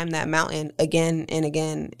to climb that mountain again and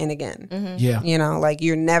again and again. Yeah. You know, like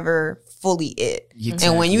you're never fully it. Exactly.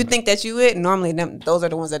 And when you think that you it, normally those are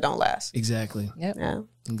the ones that don't last. Exactly. Yep. Yeah.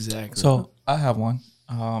 Exactly. So I have one.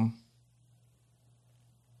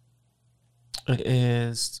 It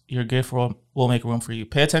is your gift will make room for you.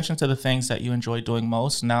 Pay attention to the things that you enjoy doing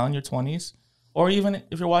most now in your 20s. Or even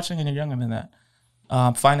if you're watching and you're younger than that,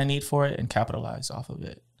 find a need for it and capitalize off of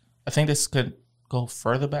it. I think this could go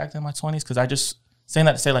further back than my 20s because saying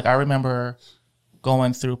that to say, like, I remember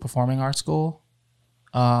going through performing arts school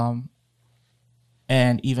and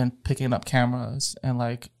even picking up cameras and,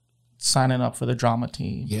 like, signing up for the drama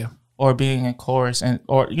team. Yeah. Or being in chorus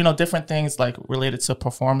or, you know, different things, like, related to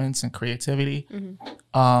performance and creativity.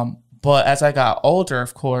 But as I got older,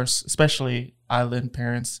 of course, especially island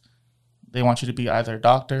parents, they want you to be either a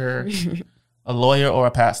doctor, a lawyer, or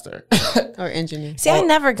a pastor. Or engineer. See, I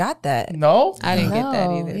never got that. No? I didn't get that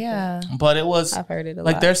either. Yeah. But it was, I've heard it a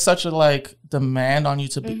like, lot. there's such a, like, demand on you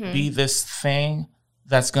to be this thing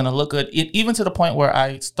that's going to look good. Even to the point where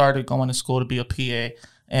I started going to school to be a PA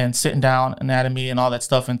and sitting down anatomy and all that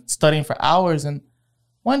stuff and studying for hours. And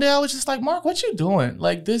one day I was just like, Mark, what you doing?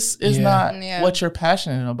 Like, this is not what you're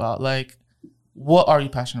passionate about. Like, what are you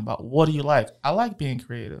passionate about? What do you like? I like being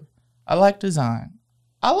creative. I like design.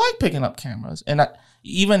 I like picking up cameras. And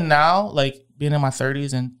even now, like, being in my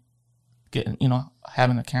 30s and getting, you know,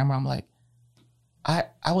 having a camera, I'm like, I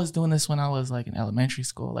was doing this when I was, like, in elementary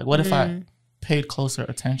school. Like, what if I paid closer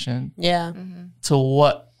attention to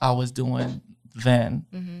what I was doing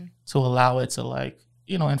then to allow it to, like,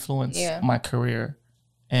 you know, influence my career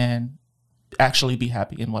and actually be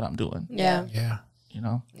happy in what I'm doing. Yeah. You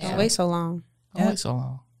know? Don't wait so long. Don't wait so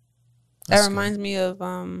long. That reminds me of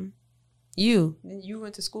you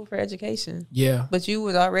went to school for education. Yeah. But you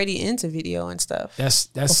was already into video and stuff.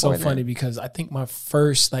 That's so funny because I think my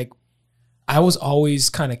first, like, I was always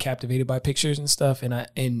kind of captivated by pictures and stuff. And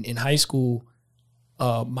in high school,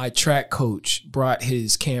 my track coach brought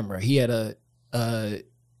his camera. He had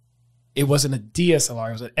it wasn't a DSLR,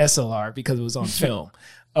 it was an SLR because it was on film.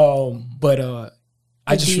 But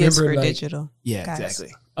I just remember, like, digital. Yeah, guys.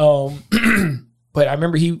 exactly. But I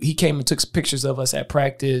remember he came and took pictures of us at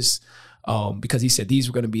practice because he said this is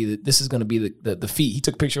going to be the feet. He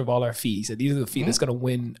took a picture of all our feet. He said these are the feet that's going to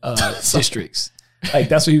win districts. Like,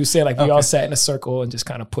 that's what he was saying. Like, we all sat in a circle and just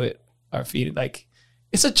kind of put our feet, like,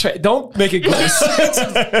 it's a don't make it gross.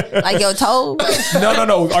 Like your toes?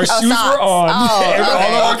 No. Our shoes were on. All of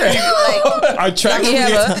our feet. Our track we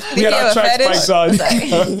had our track spikes on.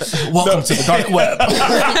 Welcome to the dark web. Those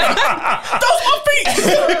my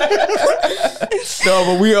feet.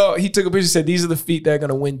 No, but he took a picture and said these are the feet that are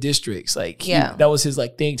gonna win districts. Like, that was his,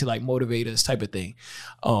 like, thing to, like, motivate us, type of thing.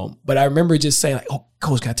 But I remember just saying, like, oh,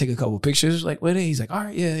 coach, can I take a couple of pictures? Like, what? He's like, all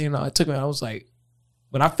right, yeah, you know. I took it. I was like,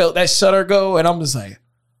 when I felt that shutter go, and I'm just like,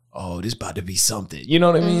 oh, this about to be something. You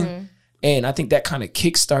know what I mean? And I think that kind of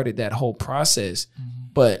kickstarted that whole process.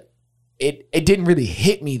 But it didn't really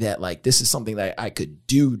hit me that, like, this is something that I could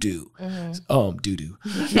do. I was thinking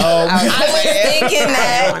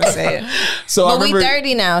that. I want to say it. So but I remember, we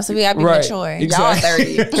 30 now, so we gotta be mature.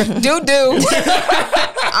 Exactly. Y'all 30.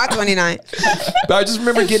 I'm 29. But I just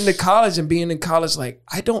remember getting to college and being in college, like,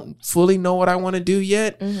 I don't fully know what I want to do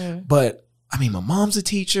yet. But I mean, my mom's a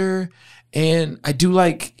teacher and I do,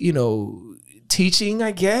 like, you know, teaching,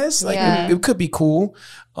 I guess. Like, it could be cool.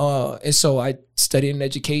 And so I studied in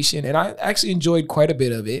education and I actually enjoyed quite a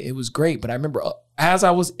bit of it. It was great. But I remember as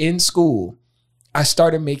I was in school, I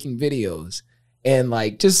started making videos and,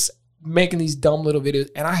 like, just making these dumb little videos.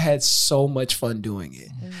 And I had so much fun doing it.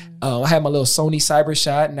 I had my little Sony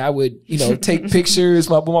Cybershot and I would, you know, take pictures,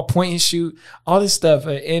 my point and shoot, all this stuff.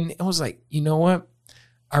 And I was like, you know what?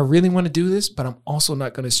 I really want to do this, but I'm also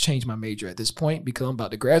not going to change my major at this point because I'm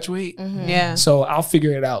about to graduate. Yeah. So I'll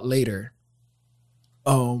figure it out later.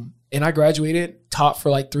 And And I graduated, taught for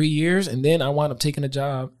like 3 years, and then I wound up taking a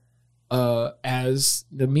job as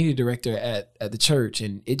the media director at the church.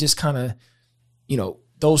 And it just kind of, you know,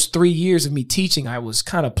 those 3 years of me teaching, I was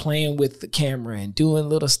kind of playing with the camera and doing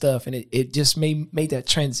little stuff. And it just made that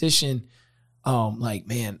transition like,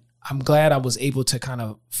 man, I'm glad I was able to kind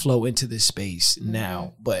of flow into this space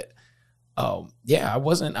now. But I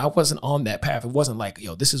wasn't on that path. It wasn't like,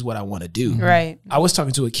 yo, this is what I want to do. Right. I was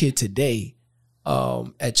talking to a kid today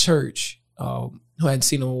at church who I hadn't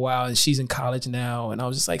seen in a while, and she's in college now. And I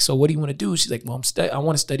was just like, so what do you want to do? She's like, well, I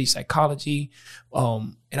want to study psychology.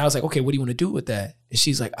 And I was like, okay, what do you want to do with that? And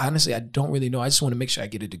she's like, honestly, I don't really know. I just want to make sure I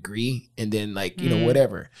get a degree and then like, you know,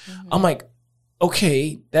 whatever. I'm like,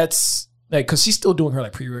 okay, that's like, cause she's still doing her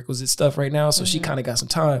like prerequisite stuff right now. So she kind of got some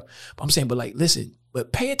time, but I'm saying, but like, listen,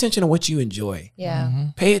 but pay attention to what you enjoy.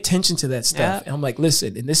 Yeah. Pay attention to that stuff. And I'm like,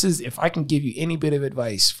 listen, and this is, if I can give you any bit of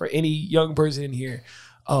advice for any young person in here,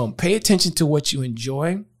 pay attention to what you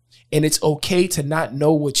enjoy. And it's okay to not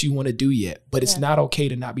know what you want to do yet, but it's not okay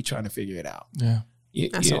to not be trying to figure it out. Yeah.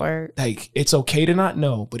 That's a word. Like, it's okay to not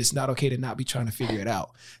know, but it's not okay to not be trying to figure it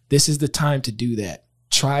out. This is the time to do that.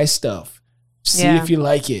 Try stuff. See if you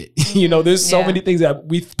like it. You know, there's so many things that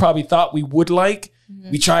we probably thought we would like.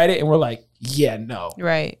 We tried it and we're like, yeah, no.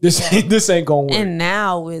 Right. This ain't gonna work. And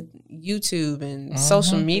now with YouTube and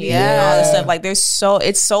social media and all this stuff, like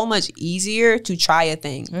it's so much easier to try a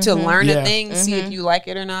thing, to learn a thing, see if you like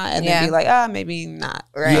it or not, and then be like, maybe not.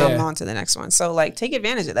 Right. I'm on to the next one. So like take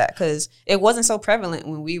advantage of that, because it wasn't so prevalent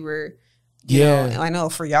when we were you know, I know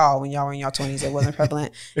for y'all, when y'all were in y'all 20s, it wasn't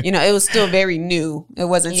prevalent. You know, it was still very new. It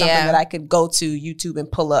wasn't something that I could go to YouTube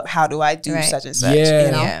and pull up, how do I do such and such, you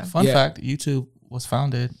know? Fun fact, YouTube was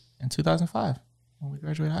founded in 2005 when we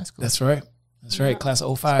graduated high school. That's right. That's right. Class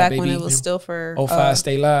of 05, back baby. when it was still for 05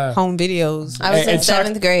 Stay Live. Home videos. I was in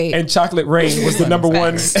 7th grade. And Chocolate Rain was the number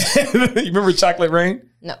one. You remember Chocolate Rain?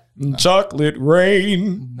 No. Chocolate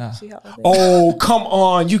Rain. Nah. Oh, come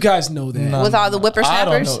on. You guys know that. With all the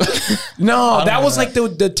whippersnappers? No, that was like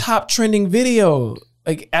the top trending video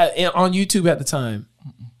like on YouTube at the time.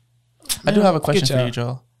 I do have a question for you,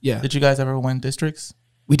 Joel. Yeah. Did you guys ever win districts?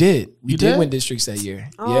 We did. We did win districts that year.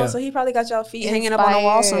 Oh, so he probably got y'all feet hanging up on the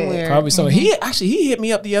wall somewhere. Probably so. He hit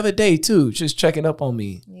me up the other day too, just checking up on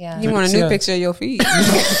me. Yeah. He want a new picture of your feet.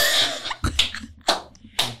 I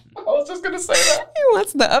was just gonna say that. He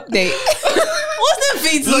wants the update. What's the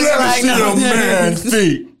feet looking like? Let me see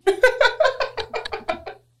man feet.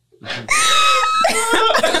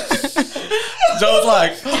 Joe's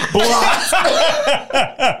like, blocked.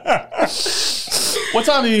 What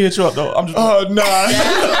time did he hit you up though? I'm just. Oh nah.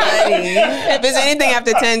 If it's anything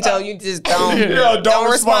after 10, Joe, you just don't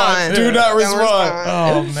respond. Do not respond.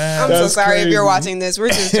 Oh man, I'm so sorry if you're watching this. We're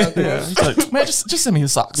just joking. He's like, man, just send me the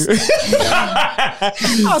socks.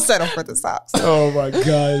 I'll settle for the socks. Oh my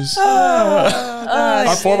gosh.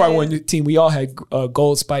 Our 4x1 team, we all had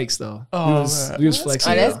gold spikes though. Oh, we was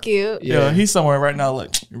flexing. Oh, that's cute. Yeah, he's somewhere right now.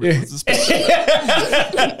 Like,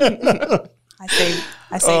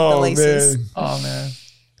 I saved the laces. Man. Oh man.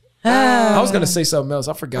 I was gonna say something else.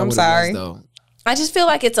 I forgot what it was though. I just feel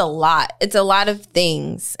like it's a lot. It's a lot of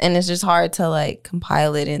things, and it's just hard to like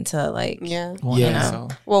compile it into like you know. So.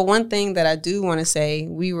 Well, one thing that I do want to say,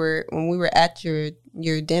 when we were at your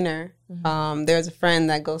dinner, there was a friend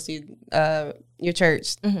that goes to your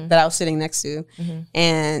church that I was sitting next to,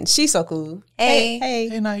 and she's so cool. Hey,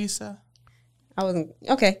 Naisa. I wasn't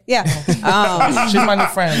okay. Yeah, She's my new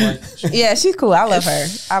friend. Like, yeah, she's cool. I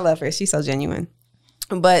love her. She's so genuine.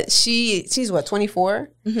 But she's what, 24,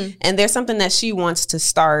 and there's something that she wants to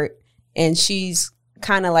start, and she's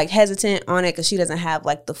kind of like hesitant on it because she doesn't have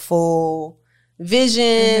like the full vision,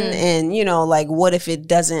 and you know, like what if it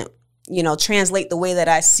doesn't, you know, translate the way that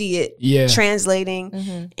I see it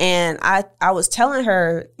translating. And I was telling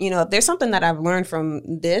her, you know, if there's something that I've learned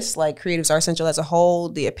from this, like Creatives Are Essential as a whole,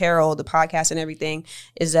 the apparel, the podcast and everything,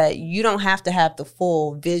 is that you don't have to have the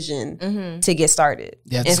full vision to get started.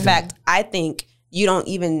 In fact, I think you don't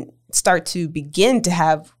even start to begin to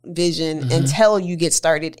have vision until you get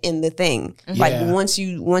started in the thing. Like once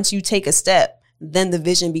you take a step, then the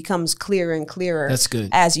vision becomes clearer and clearer. That's good.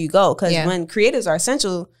 As you go. Because when Creatives Are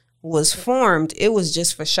Essential was formed, it was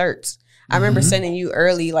just for shirts. I remember sending you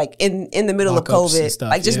early, like in the middle of COVID, stuff,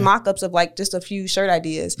 like just mock-ups of like just a few shirt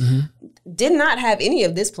ideas. Did not have any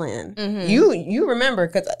of this plan. You remember,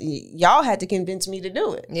 because y'all had to convince me to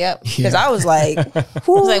do it. Yep. Because I was like,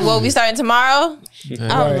 who? I was like, well, we starting tomorrow?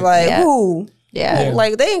 I was like, who? Yeah.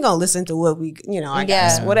 Like they ain't gonna listen to what we, you know, I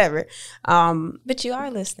guess, whatever. But you are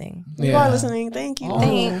listening. You are listening. Thank you.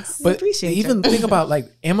 Thanks. But appreciate even think about like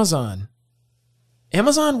Amazon.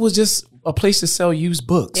 Amazon was just a place to sell used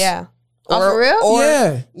books. Yeah. For real? Or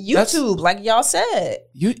yeah. YouTube, like y'all said.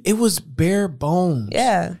 It was bare bones.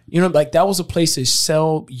 Yeah. You know, like that was a place to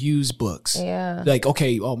sell used books. Yeah. Like,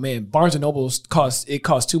 okay, oh man, Barnes and Noble costs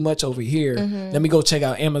too much over here. Let me go check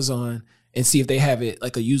out Amazon and see if they have it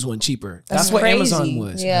like a used one cheaper. That's what crazy. Amazon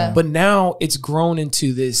was. Yeah. But now it's grown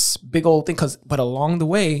into this big old thing. But along the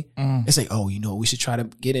way, it's like, oh, you know, we should try to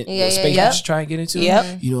get it. Space we should try and get into.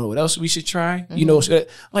 Yep. You know what else we should try? You know,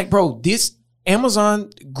 like, bro, this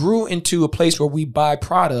Amazon grew into a place where we buy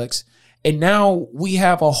products, and now we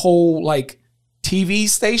have a whole like TV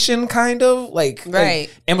station kind of like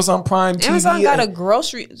Amazon Prime TV. Amazon got a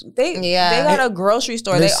grocery. They got a grocery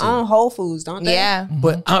store. Listen, they own Whole Foods, don't they? Yeah.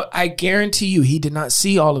 But I guarantee you, he did not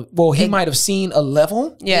see all of. Well, he might have seen a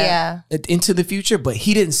level. Yeah. Into the future, but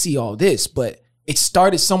he didn't see all this. But it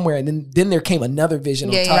started somewhere, and then there came another vision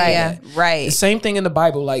on top of that. Right. The same thing in the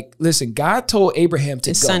Bible. Like, listen, God told Abraham to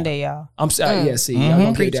go. It's Sunday, y'all. I'm sorry. Yeah, see, y'all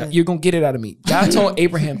gonna get it out. You're gonna get it out of me. God told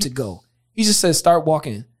Abraham to go. He just said, start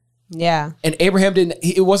walking. Yeah. And Abraham didn't.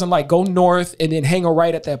 It wasn't like go north and then hang a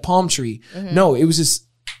right at that palm tree. No, it was just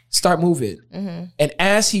start moving. And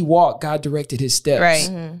as he walked, God directed his steps. Right.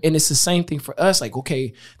 And it's the same thing for us. Like,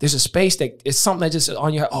 okay, there's a space that it's something that just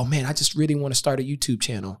on your. Oh man, I just really want to start a YouTube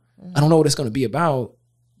channel. I don't know what it's going to be about,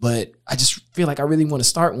 but I just feel like I really want to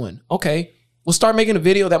start one. Okay, we'll start making a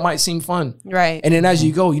video that might seem fun. Right. And then as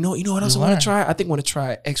you go, you know what else I want to try? I think I want to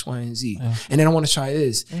try X, Y, and Z. And then I want to try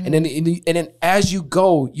this. And then as you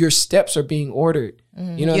go, your steps are being ordered.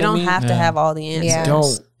 You know what I mean? Have to have all the answers. Yeah.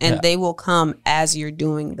 Don't. And they will come as you're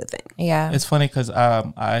doing the thing. Yeah. It's funny because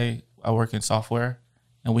I work in software,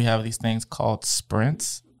 and we have these things called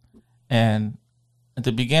sprints. And at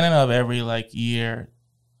the beginning of every like year,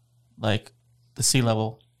 like the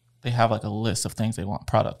C-level, they have like a list of things they want,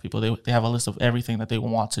 product people. They have a list of everything that they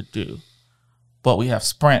want to do. But we have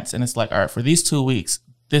sprints, and it's like, all right, for these 2 weeks,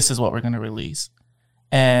 this is what we're going to release.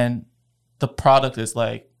 And the product is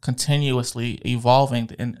like continuously evolving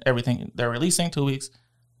in everything they're releasing 2 weeks,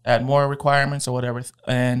 add more requirements or whatever.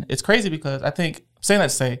 And it's crazy because I think, I'm saying that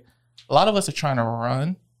to say, a lot of us are trying to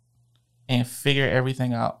run and figure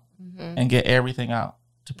everything out and get everything out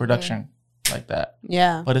to production like that.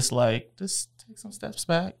 Yeah. But it's like, just take some steps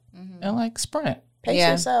back and like sprint. Pace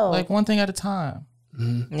yourself. Like one thing at a time.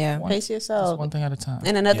 Yeah. Pace yourself. Just one thing at a time.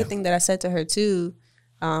 And another thing that I said to her too,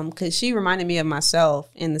 because she reminded me of myself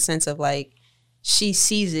in the sense of like, she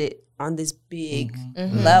sees it on this big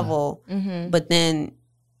level, but then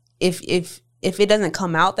if it doesn't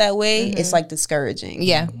come out that way, it's like discouraging.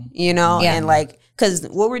 Yeah. You know, and like, because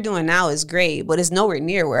what we're doing now is great, but it's nowhere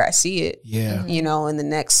near where I see it. Yeah. You know, in the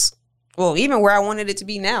next, well, even where I wanted it to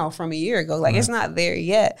be now from a year ago, like it's not there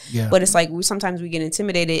yet. Yeah. But it's like sometimes we get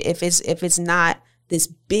intimidated if it's not this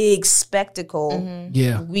big spectacle.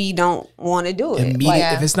 Yeah. We don't want to do it.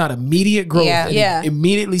 If it's not immediate growth, and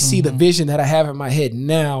immediately see the vision that I have in my head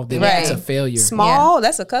now, then that's a failure. Small,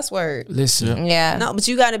 that's a cuss word. Listen. Yeah. No, but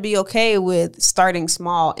you got to be okay with starting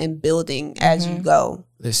small and building as you go.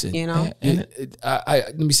 Listen, you know.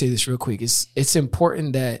 Let me say this real quick. It's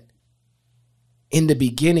important that in the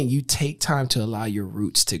beginning you take time to allow your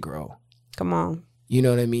roots to grow. Come on. You know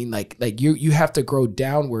what I mean? Like you have to grow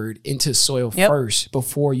downward into soil first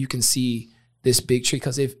before you can see this big tree.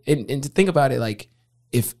 Because if to think about it, like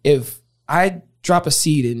if I drop a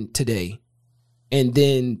seed in today and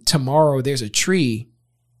then tomorrow there's a tree,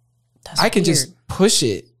 I can just push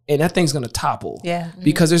it and that thing's gonna topple. Yeah.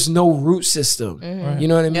 Because there's no root system. You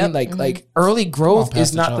know what I mean? Like early growth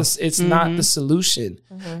is not not the solution.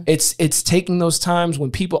 It's taking those times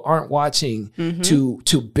when people aren't watching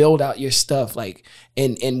to build out your stuff. Like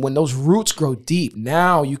and when those roots grow deep,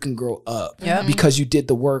 now you can grow up because you did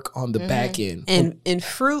the work on the back end. And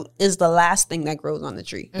fruit is the last thing that grows on the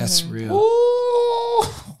tree. That's real. Ooh.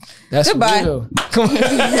 That's real. Come on.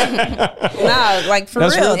 Nah, like for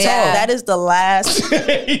That's real. real That is the last.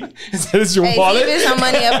 That is your wallet? Keep some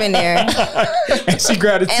money up in there. And she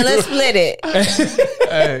grabbed it and let's split it.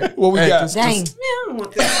 Hey, what we got? Dang.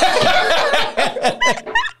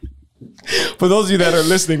 For those of you that are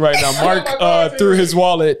listening right now, Mark threw his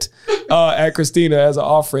wallet at Christina as an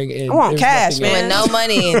offering. And I want cash, man. With no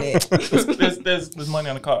money in it. There's money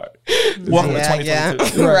on the card. Welcome to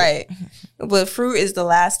 2022. Right. But fruit is the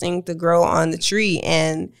last thing to grow on the tree.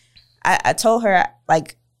 And I told her,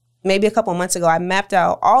 like, maybe a couple months ago, I mapped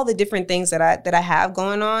out all the different things that I have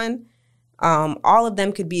going on. All of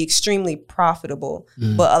them could be extremely profitable,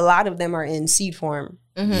 but a lot of them are in seed form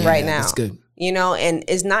right now. That's good. You know, and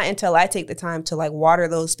it's not until I take the time to like water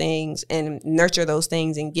those things and nurture those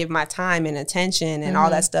things and give my time and attention and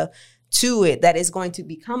all that stuff to it that is going to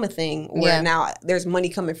become a thing where now there's money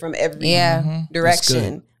coming from every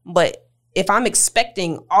direction. But if I'm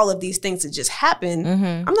expecting all of these things to just happen,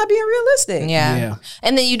 I'm not being realistic. Yeah.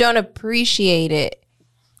 And then you don't appreciate it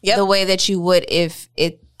the way that you would if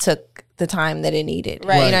it took the time that it needed.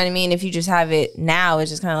 Right. You know what I mean? If you just have it now,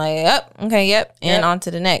 it's just kind of like, and on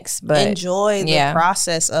to the next. But enjoy the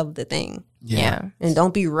process of the thing. Yeah. And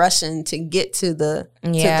don't be rushing to get to the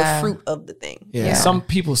fruit of the thing. Yeah. Some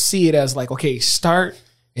people see it as like, okay, start,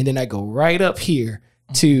 and then I go right up here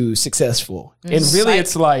to successful. And really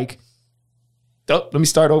it's like, let me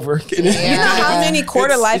start over. You know how many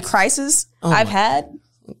quarter life crises I've had?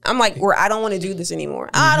 I'm like, where I don't want to do this anymore.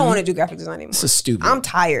 I don't want to do graphic design anymore. This is stupid. I'm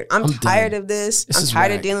tired. I'm tired of this. I'm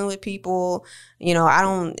tired of dealing with people. You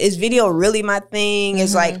know, is video really my thing?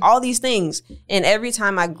 It's like all these things. And every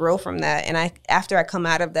time I grow from that, and after I come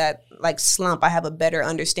out of that like slump, I have a better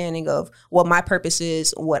understanding of what my purpose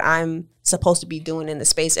is, what I'm supposed to be doing in the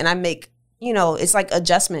space. And I make, you know, it's like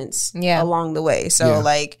adjustments along the way. So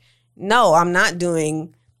like, no, I'm not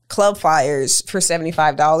doing club flyers for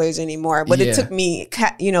 $75 anymore, but it took me,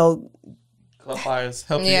 you know, club flyers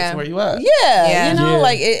help you get to where you at. You know,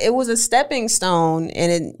 like it was a stepping stone,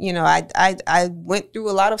 and it, you know, I went through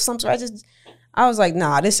a lot of slumps where I was like,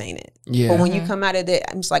 nah, this ain't it. But when you come out of it,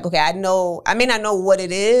 I'm just like, okay, I may not know what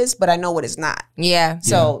it is, but I know what it's not.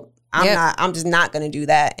 So I'm just not gonna do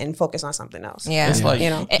that and focus on something else. It's like, you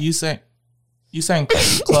know, you saying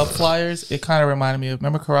club flyers, it kind of reminded me of,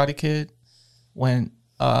 remember Karate Kid when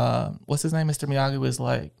what's his name, Mr. Miyagi was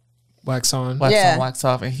like wax on, wax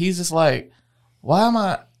off, and he's just like, why am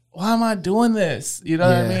I doing this? You know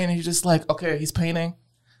what I mean? And he's just like, okay, he's painting,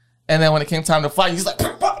 and then when it came time to fly, he's like,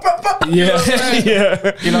 you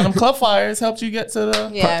know, them club flyers helped you get to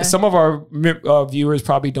the. Some of our viewers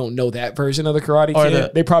probably don't know that version of the Karate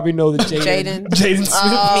Kid. They probably know the Jaden Smith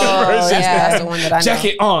version. That's the one that I know.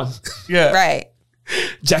 Jacket on, right.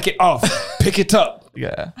 Jacket off, pick it up.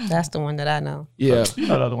 Yeah, that's the one that I know. Yeah, you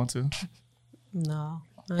know the other one too. No,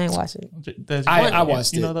 I ain't watched it. I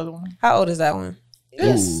watched it. You know the other one? How old is that one?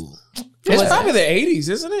 It's probably the 80s,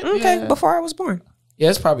 isn't it? Okay, before I was born. Yeah,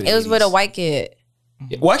 it's probably. It was with a white kid.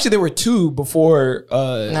 Yeah. Well, actually, there were two before. No,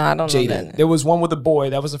 I don't know that. There was one with a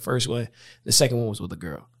boy. That was the first one. The second one was with a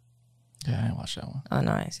girl. Yeah, I didn't watch that one. Oh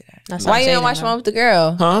no, I didn't see that. Why you didn't watch one with the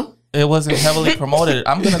girl? Huh? It wasn't heavily promoted.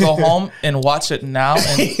 I'm gonna go home and watch it now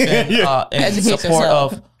in support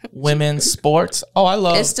of women's sports. Oh, I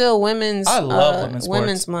love. It's still women's. I love women's sports.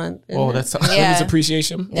 Women's month. Oh, that's women's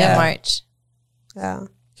appreciation. Yeah, March. Yeah.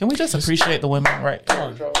 Can we just appreciate the women, right? Come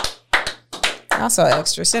on, Joe. Also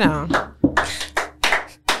extra. Sit down.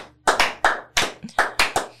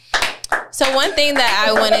 So one thing that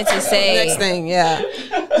I wanted to say next thing,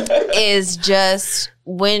 is just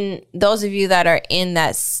when those of you that are in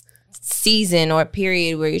that season or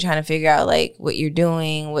period where you're trying to figure out like what you're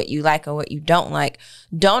doing, what you like or what you don't like,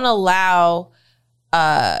 don't allow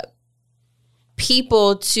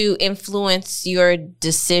people to influence your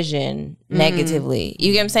decision negatively.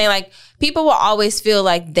 You get what I'm saying? Like, people will always feel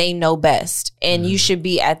like they know best, and you should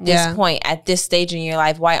be at this point, at this stage in your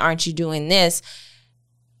life. Why aren't you doing this?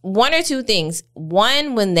 One or two things.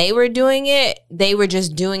 One, when they were doing it, they were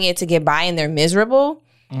just doing it to get by and they're miserable.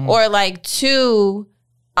 Or like two,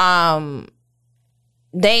 they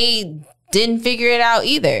didn't figure it out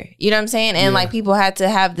either. You know what I'm saying? And like people had to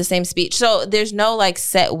have the same speech. So there's no like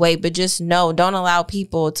set way, but just don't allow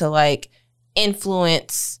people to like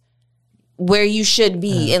influence where you should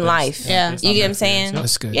be in life. You get what I'm saying?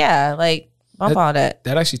 That's good. Yeah, like bump all that.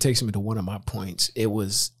 That actually takes me to one of my points. It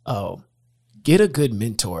was get a good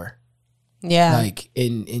mentor. Yeah. Like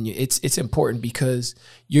it's important because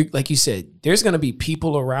you're, like you said, there's going to be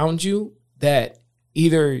people around you that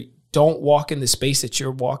either don't walk in the space that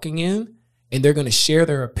you're walking in, and they're going to share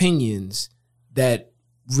their opinions that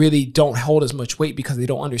really don't hold as much weight because they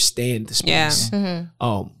don't understand the space.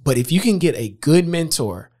 But if you can get a good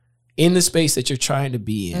mentor in the space that you're trying to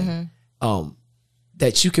be in,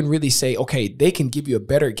 that you can really say, okay, they can give you a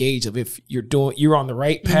better gauge of if you're on the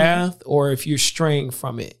right path or if you're straying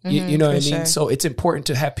from it. You know what I mean? Sure. So it's important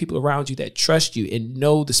to have people around you that trust you and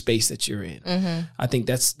know the space that you're in. I think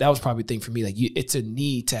that was probably the thing for me. Like it's a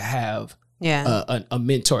need to have a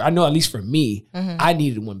mentor. I know at least for me, I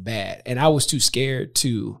needed one bad, and I was too scared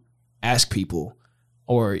to ask people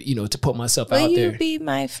or, to put myself out there. Will you be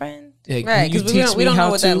my friend? Yeah, right, because we don't know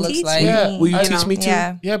what that looks like. Yeah. Will you teach me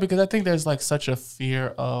too? Yeah, because I think there's like such a fear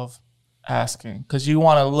of asking because you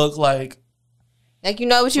want to look like you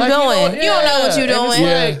know what you're doing. You don't know what you're doing.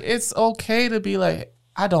 It's like, it's okay to be like,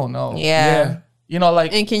 I don't know. Yeah. You know,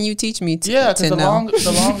 like, and can you teach me? Because the longer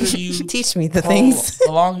you teach me the things,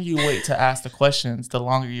 the longer you wait to ask the questions, the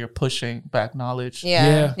longer you're pushing back knowledge.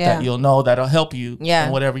 That you'll know that'll help you.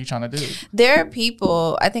 In whatever you're trying to do. There are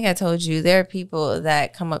people. I think I told you there are people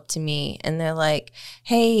that come up to me and they're like,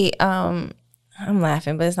 "Hey, I'm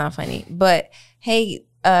laughing, but it's not funny. But hey."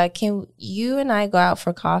 Can you and I go out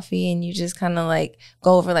for coffee and you just kind of like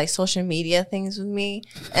go over like social media things with me?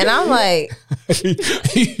 And I'm like,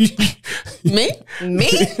 me?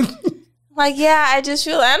 Like, yeah, I just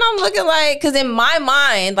feel, and I'm looking like, because in my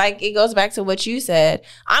mind, like it goes back to what you said.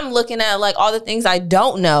 I'm looking at like all the things I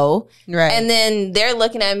don't know, right? And then they're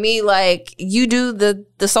looking at me like, you do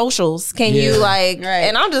the socials. Can you like? Right.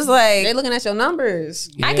 And I'm just like, they're looking at your numbers.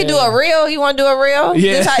 I could do a reel. You want to do a reel?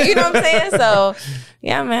 Yeah, you know what I'm saying? So,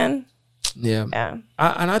 yeah, man. Yeah.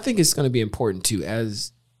 And I think it's going to be important too,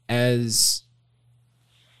 as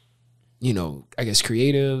you know, I guess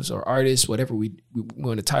creatives or artists, whatever we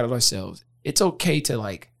want to title ourselves. It's okay to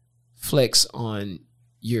like flex on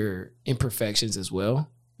your imperfections as well.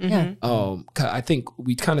 Mm-hmm. 'Cause I think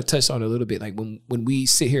we kind of touched on it a little bit. Like when we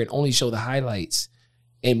sit here and only show the highlights,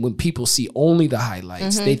 and when people see only the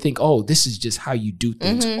highlights, they think, oh, this is just how you do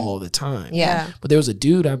things all the time. Yeah. But there was a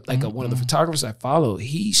dude, one of the photographers I follow,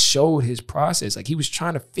 he showed his process. Like he was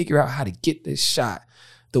trying to figure out how to get this shot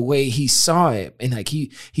the way he saw it. And like he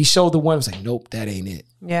showed the one, was like, nope, that ain't it.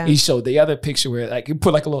 Yeah. He showed the other picture where like he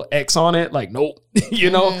put like a little X on it, like, nope,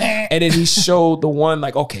 you know? And then he showed the one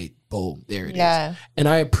like, okay, boom, there it is. And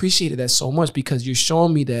I appreciated that so much because you're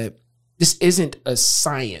showing me that this isn't a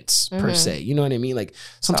science per se. You know what I mean? Like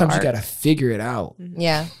sometimes you got to figure it out.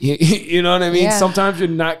 Yeah. You know what I mean? Yeah. Sometimes you're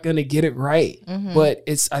not going to get it right, but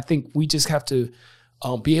I think we just have to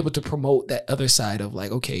be able to promote that other side of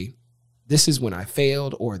like, okay, this is when I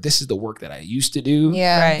failed, or this is the work that I used to do.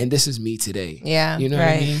 Yeah. Right. And this is me today. Yeah. You know what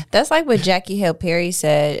I mean? That's like what Jackie Hill Perry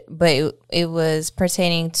said, but it was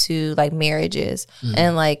pertaining to like marriages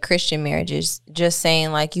and like Christian marriages, just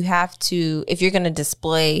saying like you have to, if you're going to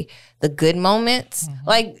display the good moments,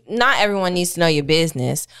 like not everyone needs to know your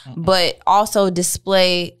business, but also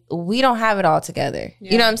display, we don't have it all together.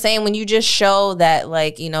 You know what I'm saying? When you just show that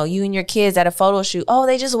like, you know, you and your kids at a photo shoot, oh,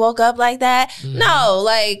 they just woke up like that. No,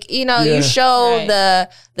 like, you know, you show the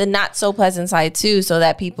not so pleasant side too, so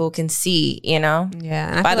that people can see, you know?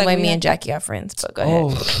 Yeah. And by the way, me and Jackie are friends, but go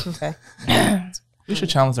ahead. Okay. We should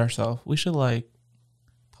challenge ourselves. We should like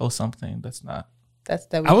post something that's not.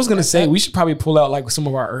 I was gonna say we should probably pull out like some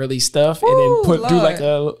of our early stuff and then do like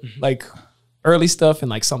a early stuff and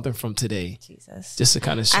like something from today. Jesus, just to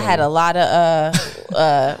kind of show. I had a lot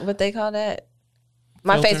of what they call that.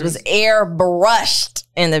 My face was airbrushed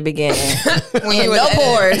in the beginning. No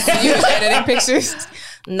pores. You was editing pictures.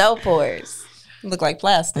 No pores. Look like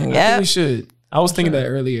plastic. I think we should. I was thinking that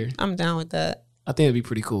earlier. I'm down with that. I think it'd be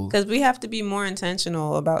pretty cool because we have to be more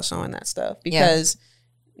intentional about showing that stuff because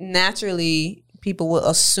naturally people will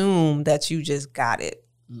assume that you just got it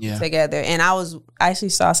together. And I actually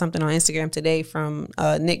saw something on Instagram today from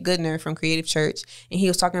Nick Goodner from Creative Church, and he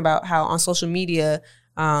was talking about how on social media,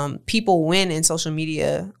 people win in social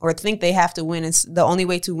media or think they have to win. And the only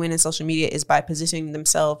way to win in social media is by positioning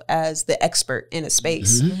themselves as the expert in a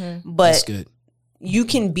space. But that's good. You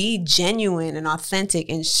can be genuine and authentic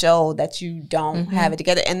and show that you don't have it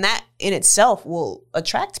together. And that in itself will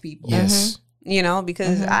attract people. Yes. You know,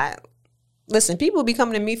 because listen, people be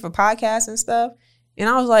coming to me for podcasts and stuff. And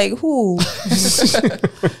I was like, who?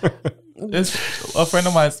 A friend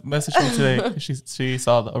of mine messaged me today. She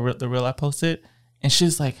saw the reel I posted. And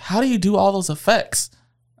she's like, how do you do all those effects?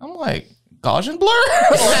 I'm like, Gaussian blur?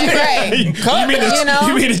 Right. You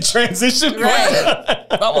mean the transition? Right.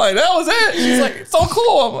 I'm like, that was it. She's like, it's so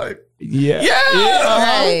cool. I'm like, yeah.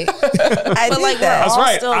 Right. But like, that's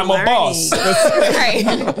right. I'm a boss.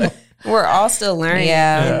 Right. We're all still learning.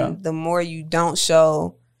 Yeah. And the more you don't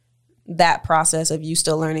show that process of you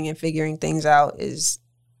still learning and figuring things out is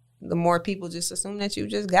the more people just assume that you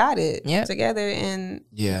just got it together. And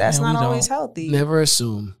that's not always healthy. Never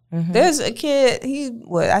assume. There's a kid,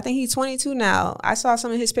 I think he's 22 now. I saw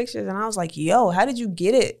some of his pictures and I was like, yo, how did you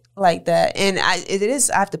get it like that? And I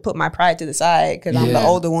have to put my pride to the side because I'm the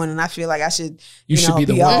older one and I feel like I should, you should be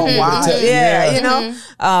the be one. all wise. You know?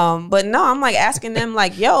 But no, I'm like asking them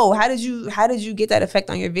like, yo, how did you get that effect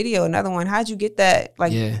on your video? Another one, how'd you get that?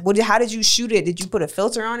 Like, how did you shoot it? Did you put a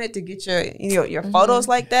filter on it to get your photos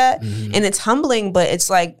like that? And it's humbling, but it's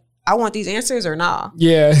like, I want these answers or nah.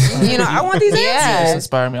 Yeah. I want these answers. This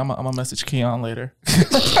inspired me. I'm gonna message Keon later.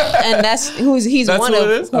 And he's that's one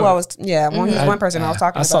of who I was he's one person I was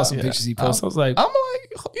talking about. I saw some pictures he posted. I was like,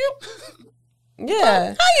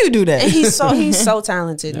 yeah. How you do that? And he's so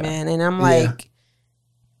talented, man. And I'm like,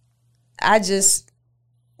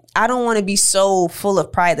 I don't want to be so full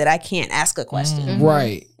of pride that I can't ask a question.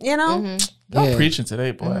 Right. You know? I'm preaching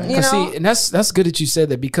today, boy. You know? See, and that's good that you said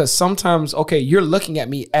that, because sometimes, okay, you're looking at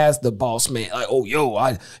me as the boss man, like, oh,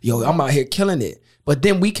 I'm out here killing it. But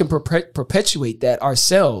then we can perpetuate that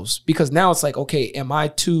ourselves, because now it's like, okay, am I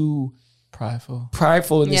too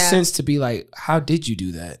prideful in the sense to be like, how did you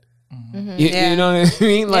do that? You know what I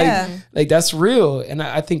mean? Like that's real. And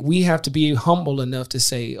I think we have to be humble enough to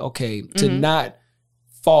say, okay, to not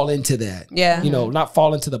fall into that. Yeah. You know, not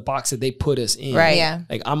fall into the box that they put us in. Right. Yeah.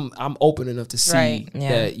 Like I'm open enough to see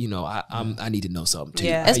that, you know, I need to know something too.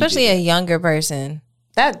 Yeah. Especially a younger person.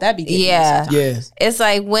 That'd be yeah. It's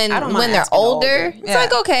like when they're older, it's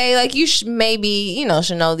like, okay, like you maybe, you know,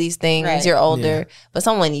 should know these things. Right. You're older. But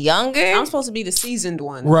someone younger, I'm supposed to be the seasoned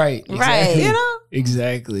one. Right. Exactly. Right. You know?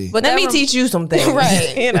 Exactly. But let me teach you some things.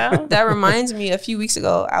 Right. You know? That reminds me, a few weeks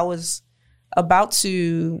ago, I was trying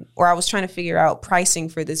to figure out pricing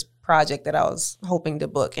for this project that I was hoping to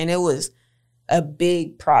book. And it was a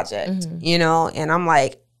big project, you know? And I'm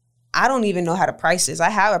like, I don't even know how to price this. I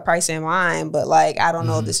have a price in mind, but like, I don't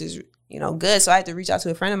know if this is, you know, good. So I had to reach out to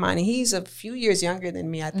a friend of mine, and he's a few years younger than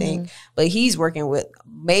me, I think, but he's working with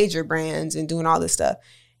major brands and doing all this stuff.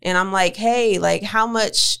 And I'm like, hey, like how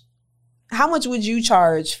much would you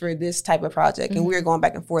charge for this type of project? And we were going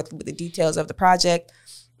back and forth with the details of the project.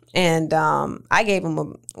 And I gave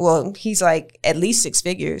him he's like at least 6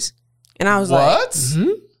 figures. And I was what?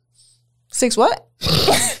 6 what?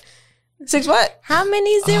 6 what? How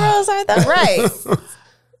many zeros are there? Right.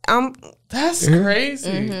 That's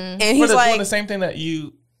crazy. And he's like doing the same thing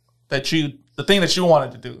the thing that you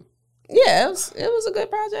wanted to do. Yeah, it was a good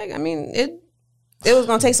project. I mean, it was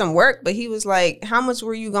gonna take some work, but he was like, "How much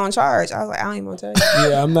were you gonna charge?" I was like, "I don't even want to tell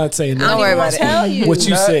you." Yeah, I'm not saying that. Don't worry about it. What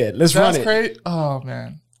you said. Let's run it. Crazy. Oh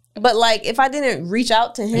man. But like, if I didn't reach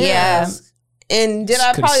out to him, and did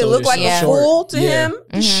I probably look like a fool to him?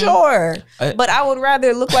 Sure. But I would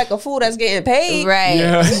rather look like a fool that's getting paid. Right.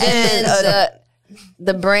 Yeah. And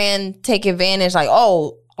the brand take advantage, like,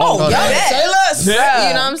 y'all say less. Yeah.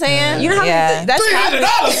 You know what I'm saying? You know how that's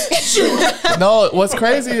 $300. No, what's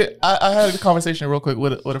crazy, I had a conversation real quick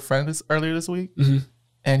with a friend earlier this week.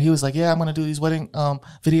 And he was like, yeah, I'm going to do these wedding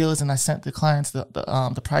videos. And I sent the clients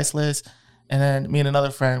the price list. And then me and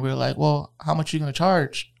another friend, we were like, well, how much are you going to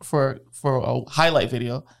charge for a highlight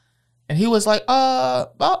video? And he was like,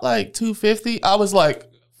 about like $250. I was like,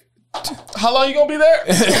 how long you going to be there?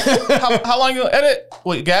 how long you going to edit?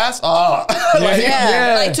 Wait, gas? Like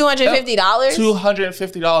 $250?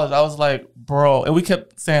 $250. I was like, bro. And we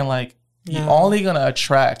kept saying like, you're only going to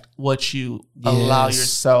attract what you allow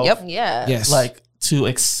yourself like to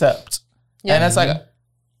accept. And that's like,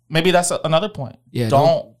 maybe that's another point. Yeah,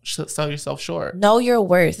 don't sell yourself short. Know your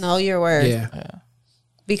worth. Know your worth. Yeah.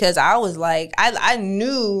 Because I was like, I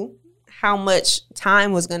knew how much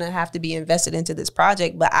time was going to have to be invested into this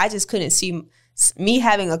project, but I just couldn't see me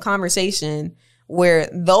having a conversation where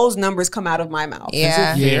those numbers come out of my mouth.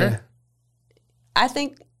 Yeah. Is it fear? I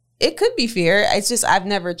think it could be fear. It's just I've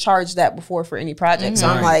never charged that before for any project. So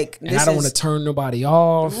I'm like, and I don't want to turn nobody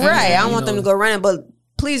off. Right. I don't want them to go running, but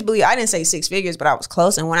please believe I didn't say 6 figures, but I was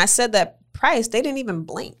close. And when I said that price, they didn't even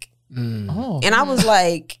blink. And I was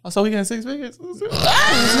like, so we getting 6 figures? New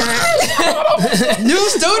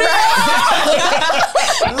studio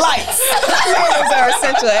lights. Cameras are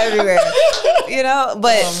essential everywhere, you know.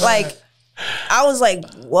 But I was like,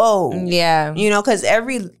 whoa, yeah, you know, because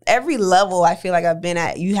every level I feel like I've been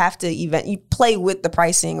at, you have to you play with the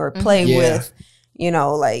pricing or play with, you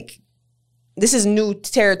know, like this is new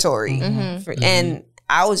territory, and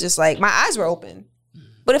I was just like, my eyes were open.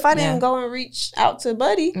 But if I didn't go and reach out to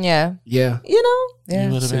Buddy, you know,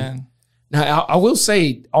 you would have been. Now, I will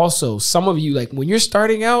say also, some of you, like when you're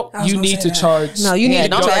starting out, you need to charge. No, you need to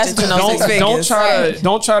charge it to no 6 figures.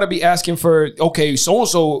 Don't try to be asking for, okay,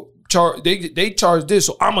 so-and-so charge, they charge this,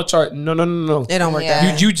 so I'm going to charge. No. It don't work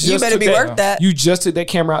that. You better be worth that. You just took that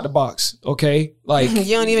camera out the box, okay? Like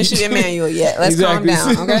you don't even shoot in manual yet. Let's calm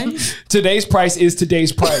down, okay? Today's price is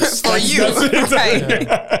today's price. For you.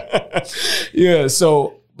 Yeah,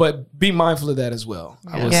 so, but be mindful of that as well.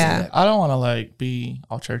 I will say that. I don't want to like be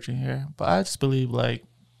all churchy here, but I just believe like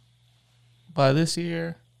by this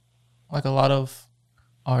year, like a lot of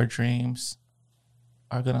our dreams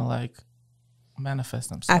are gonna like manifest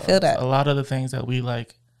themselves. I feel that. A lot of the things that we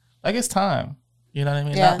like it's time. You know what I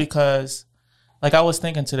mean? Not because like I was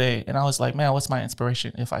thinking today and I was like, man, what's my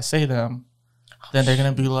inspiration? If I say them, then they're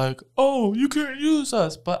gonna be like, oh, you can't use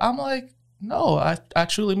us. But I'm like, no, I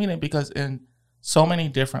truly mean it, because in so many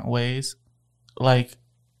different ways, like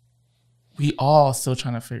we all still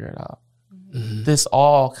trying to figure it out. this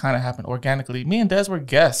all kind of happened organically. Me and Des were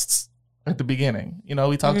guests at the beginning. You know,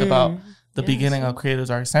 we talked about the beginning of Creators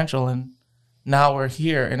Are Essential, and now we're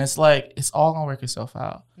here, and it's like it's all gonna work itself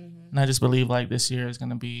out. And I just believe like this year is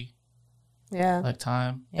gonna be like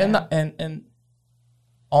time, and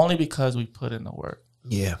only because we put in the work.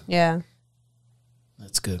 Yeah,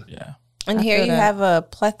 that's good. Yeah. And here you have a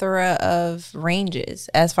plethora of ranges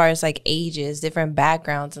as far as like ages, different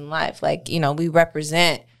backgrounds in life. Like, you know, we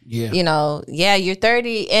represent, you know, you're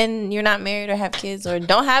 30 and you're not married or have kids or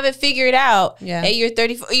don't have it figured out. Yeah. Hey, you're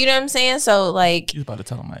 34. You know what I'm saying? So like. You're about to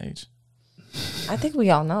tell them my age. I think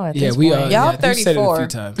we all know at this we point. are. Y'all 34.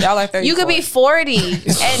 Y'all are 34. You could be 40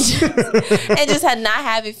 and just not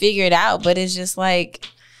have it figured out. But it's just like,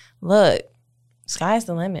 look, sky's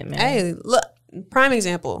the limit, man. Hey, look, prime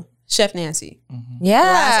example. Chef Nancy. Yeah.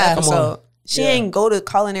 Last episode. She ain't go to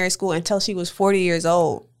culinary school until she was 40 years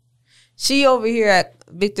old. She over here at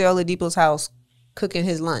Victor Oladipo's house cooking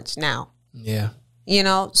his lunch now. Yeah. You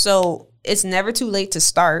know, so it's never too late to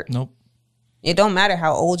start. Nope. It don't matter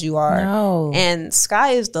how old you are. No. And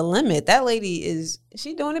sky is the limit. That lady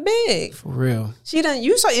she doing it big. For real. She done,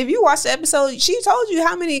 you saw, if you watch the episode, she told you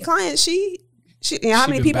how many clients you know, how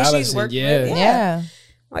many people she's worked with. Yeah.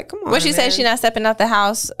 Like, come on. What she said, she not stepping out the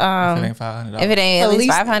house. If it ain't $500. If it ain't at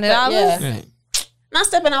least $500. Yeah. Not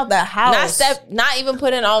stepping out the house. Not even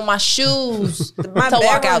putting on my shoes to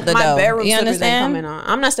walk out the door. My bedroom slippers ain't coming on.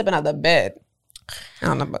 I'm not stepping out the bed. I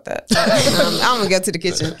don't know about that. I'm gonna get to the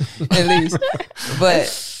kitchen at least.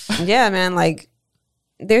 But yeah, man, like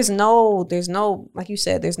there's no, like you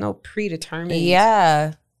said, there's no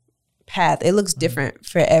predetermined path. It looks different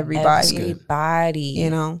for everybody. You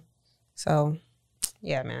know? So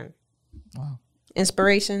yeah, man. Wow.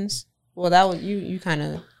 Inspirations. Well, that was you kind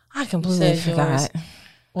of. I completely forgot.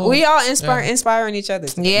 Well, we all inspiring each other.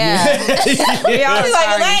 Yeah. We all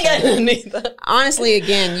inspiring each other. Honestly,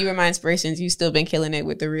 again, you were my inspirations. You've still been killing it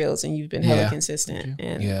with the reels, and you've been hella consistent.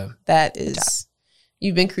 And that is,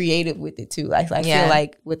 you've been creative with it too. Like I feel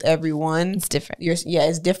like with everyone, it's different.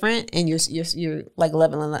 It's different, and you're like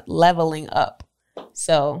leveling up.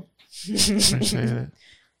 So appreciate it.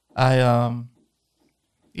 I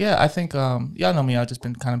think y'all know me. I've just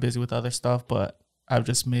been kind of busy with other stuff, but I've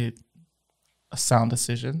just made a sound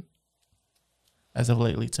decision as of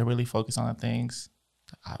lately to really focus on the things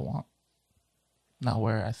that I want, not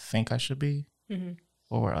where I think I should be,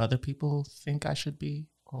 or where other people think I should be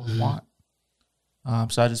or want.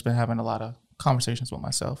 So I've just been having a lot of conversations with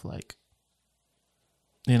myself, like,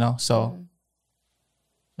 you know, so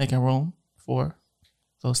making room for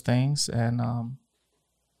those things and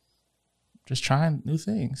just trying new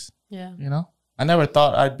things. Yeah. You know, I never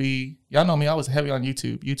thought I'd be, y'all know me, I was heavy on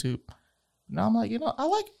YouTube. Now I'm like, you know, I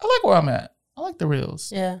like where I'm at. I like the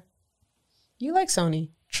reels. Yeah. You like Sony.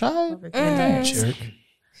 Try. Jerk.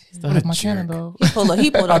 Still have my Canon though.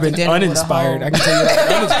 He pulled up. I've been uninspired. I can tell you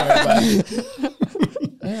that. Uninspired by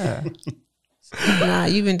it. Yeah. Nah,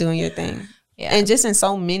 you've been doing your thing. Yeah. And just in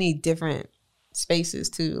so many different spaces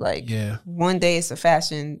too. Like one day it's a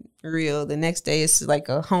fashion reel. The next day it's like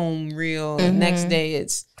a home reel. The next day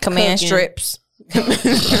it's command strips.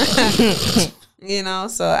 You know,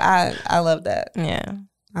 so I love that. Yeah.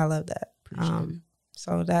 I love that.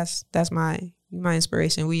 So that's my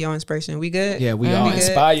inspiration. We your inspiration. We good? Yeah, we are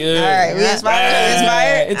inspired. All right, we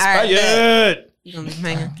inspired. Inspired. You gonna be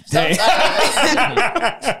hanging?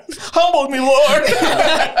 Humble me, Lord.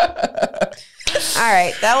 All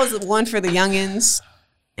right, that was one for the youngins.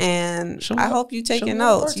 And I hope you taking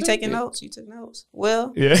notes. You taking notes? You took notes.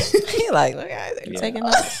 Will? Yeah. He like, look at it. You taking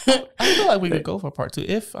notes? I feel like we could go for part 2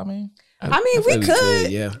 if, I mean, we could.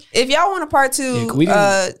 Yeah. If y'all want a part 2,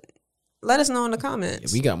 let us know in the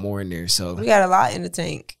comments. Yeah, we got more in there, so we got a lot in the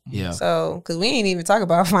tank. Yeah. So, because we ain't even talk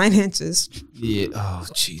about finances. Yeah. Oh,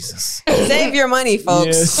 Jesus. Save your money,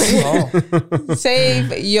 folks. Yes.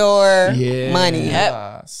 Save your money.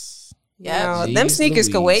 Yes. Yeah. Them sneakers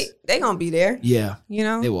can wait. They gonna be there. Yeah. You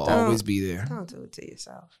know, they will always be there. Don't do it to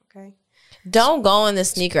yourself, okay? Don't go in the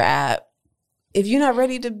sneaker app if you're not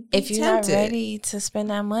ready to. Not ready to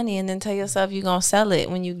spend that money, and then tell yourself you're gonna sell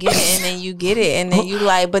it when you get it, and then you get it, and then you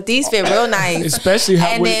like, but these fit real nice, especially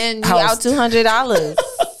then you out $200.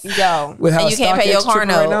 Yo, with how and you can't pay your car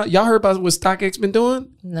note. Right, y'all heard about what StockX been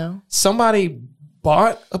doing? No. Somebody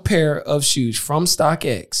bought a pair of shoes from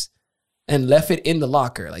StockX and left it in the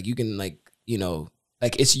locker. Like you can, like, you know,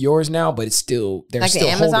 like it's yours now, but it's still they're like still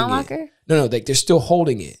the Amazon holding locker? It. No, like they're still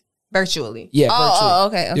holding it virtually. Yeah, virtually. Oh,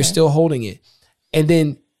 okay. They're still holding it, and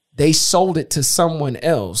then they sold it to someone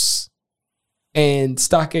else, and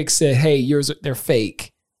StockX said, "Hey, they're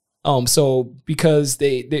fake." So because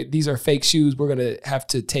these are fake shoes, we're gonna have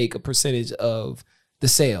to take a percentage of the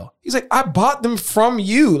sale. He's like, I bought them from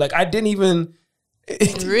you. Like I didn't even.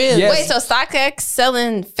 Really? Yes. Wait, so StockX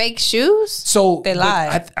selling fake shoes? So they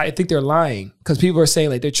lie. I think they're lying because people are saying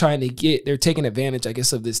like they're taking advantage, I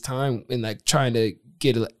guess, of this time and like trying to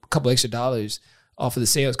get a couple extra dollars off of the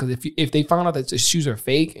sales. Because if they found out that the shoes are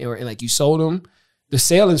fake and like you sold them, the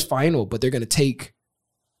sale is final, but they're gonna take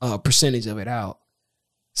a percentage of it out.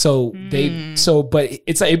 So but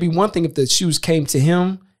it's like it'd be one thing if the shoes came to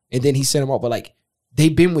him and then he sent them out, but like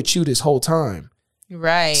they've been with you this whole time.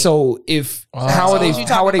 Right. So if how are they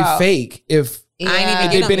fake if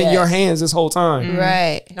they've been in your hands this whole time?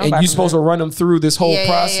 Right. And you're supposed to run them through this whole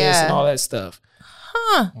process and all that stuff.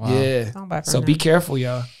 Huh. Wow. Yeah. So be careful,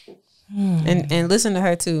 y'all. And listen to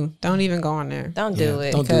her too. Don't even go on there. Don't do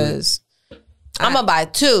it. Because I'm going to buy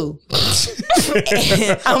 2.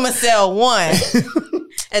 I'm going to sell 1.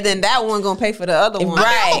 And then that one gonna pay for the other one.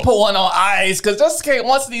 Right. I'm gonna put one on ice because just in case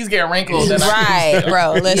once these get wrinkled, then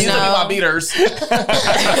bro. These will be my beaters.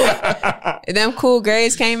 Them cool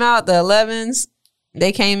grades came out. The 11s,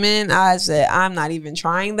 they came in. I said, I'm not even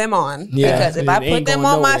trying them on because if I put them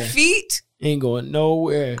on my feet, ain't going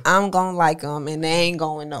nowhere. I'm gonna like them, and they ain't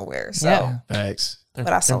going nowhere. So thanks.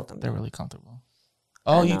 But I sold them. They're really comfortable.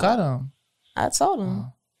 Oh, you got them. I sold them.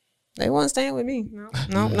 Oh. They wasn't staying with me.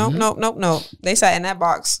 Nope. They sat in that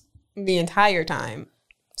box the entire time.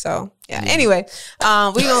 So yeah. Anyway,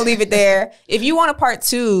 we're gonna leave it there. If you want a part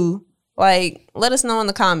 2, like let us know in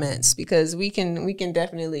the comments because we can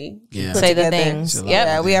definitely say the things. Yep.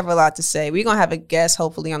 Yeah, we have a lot to say. We're gonna have a guest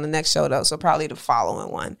hopefully on the next show though, so probably the following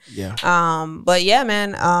one. Yeah. But yeah,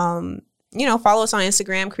 man. Follow us on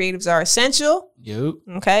Instagram. Creatives are essential. Yep.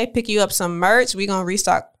 Okay. Pick you up some merch. We're gonna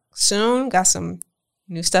restock soon. Got some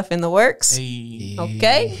new stuff in the works. Hey.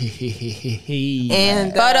 Okay.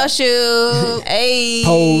 And photo shoot. Hey.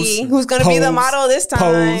 Pose. Who's going to be the model this time?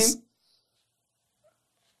 Pose.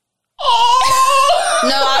 Oh! No,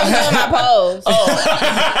 I was doing my pose.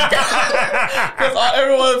 Because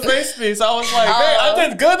everyone faced me. So I was like, hey, I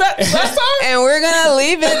did good that last time. And we're going to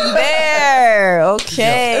leave it there.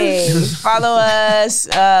 Okay. Follow us.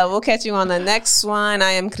 We'll catch you on the next one.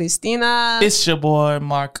 I am Christina. It's your boy,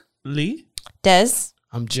 Mark Lee. Des.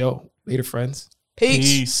 I'm Joe. Later, friends.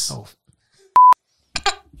 Peace. Oh.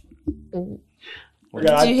 Did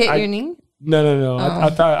you hit your knee? No.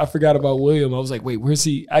 I forgot about William. I was like, wait, where's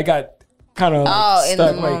he? I got kind of stuck.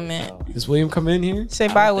 In the moment. Does William come in here? Say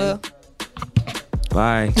bye, Will.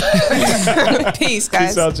 Bye. Peace,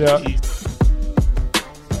 guys. Peace out, y'all.